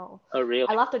channel. oh I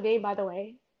really? love the name, by the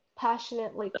way.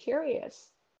 Passionately Curious.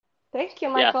 Thank you,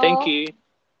 Yeah, thank Michael. you.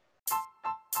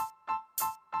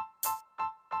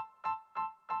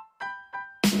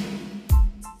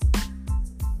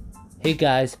 Hey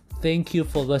guys, thank you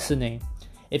for listening.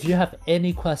 If you have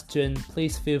any question,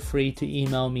 please feel free to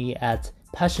email me at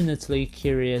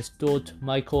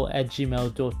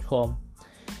passionatelycurious.michael@gmail.com.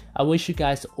 I wish you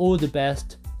guys all the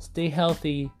best. Stay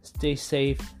healthy, stay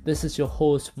safe. This is your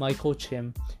host, Michael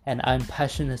Chim, and I'm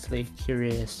passionately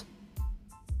curious.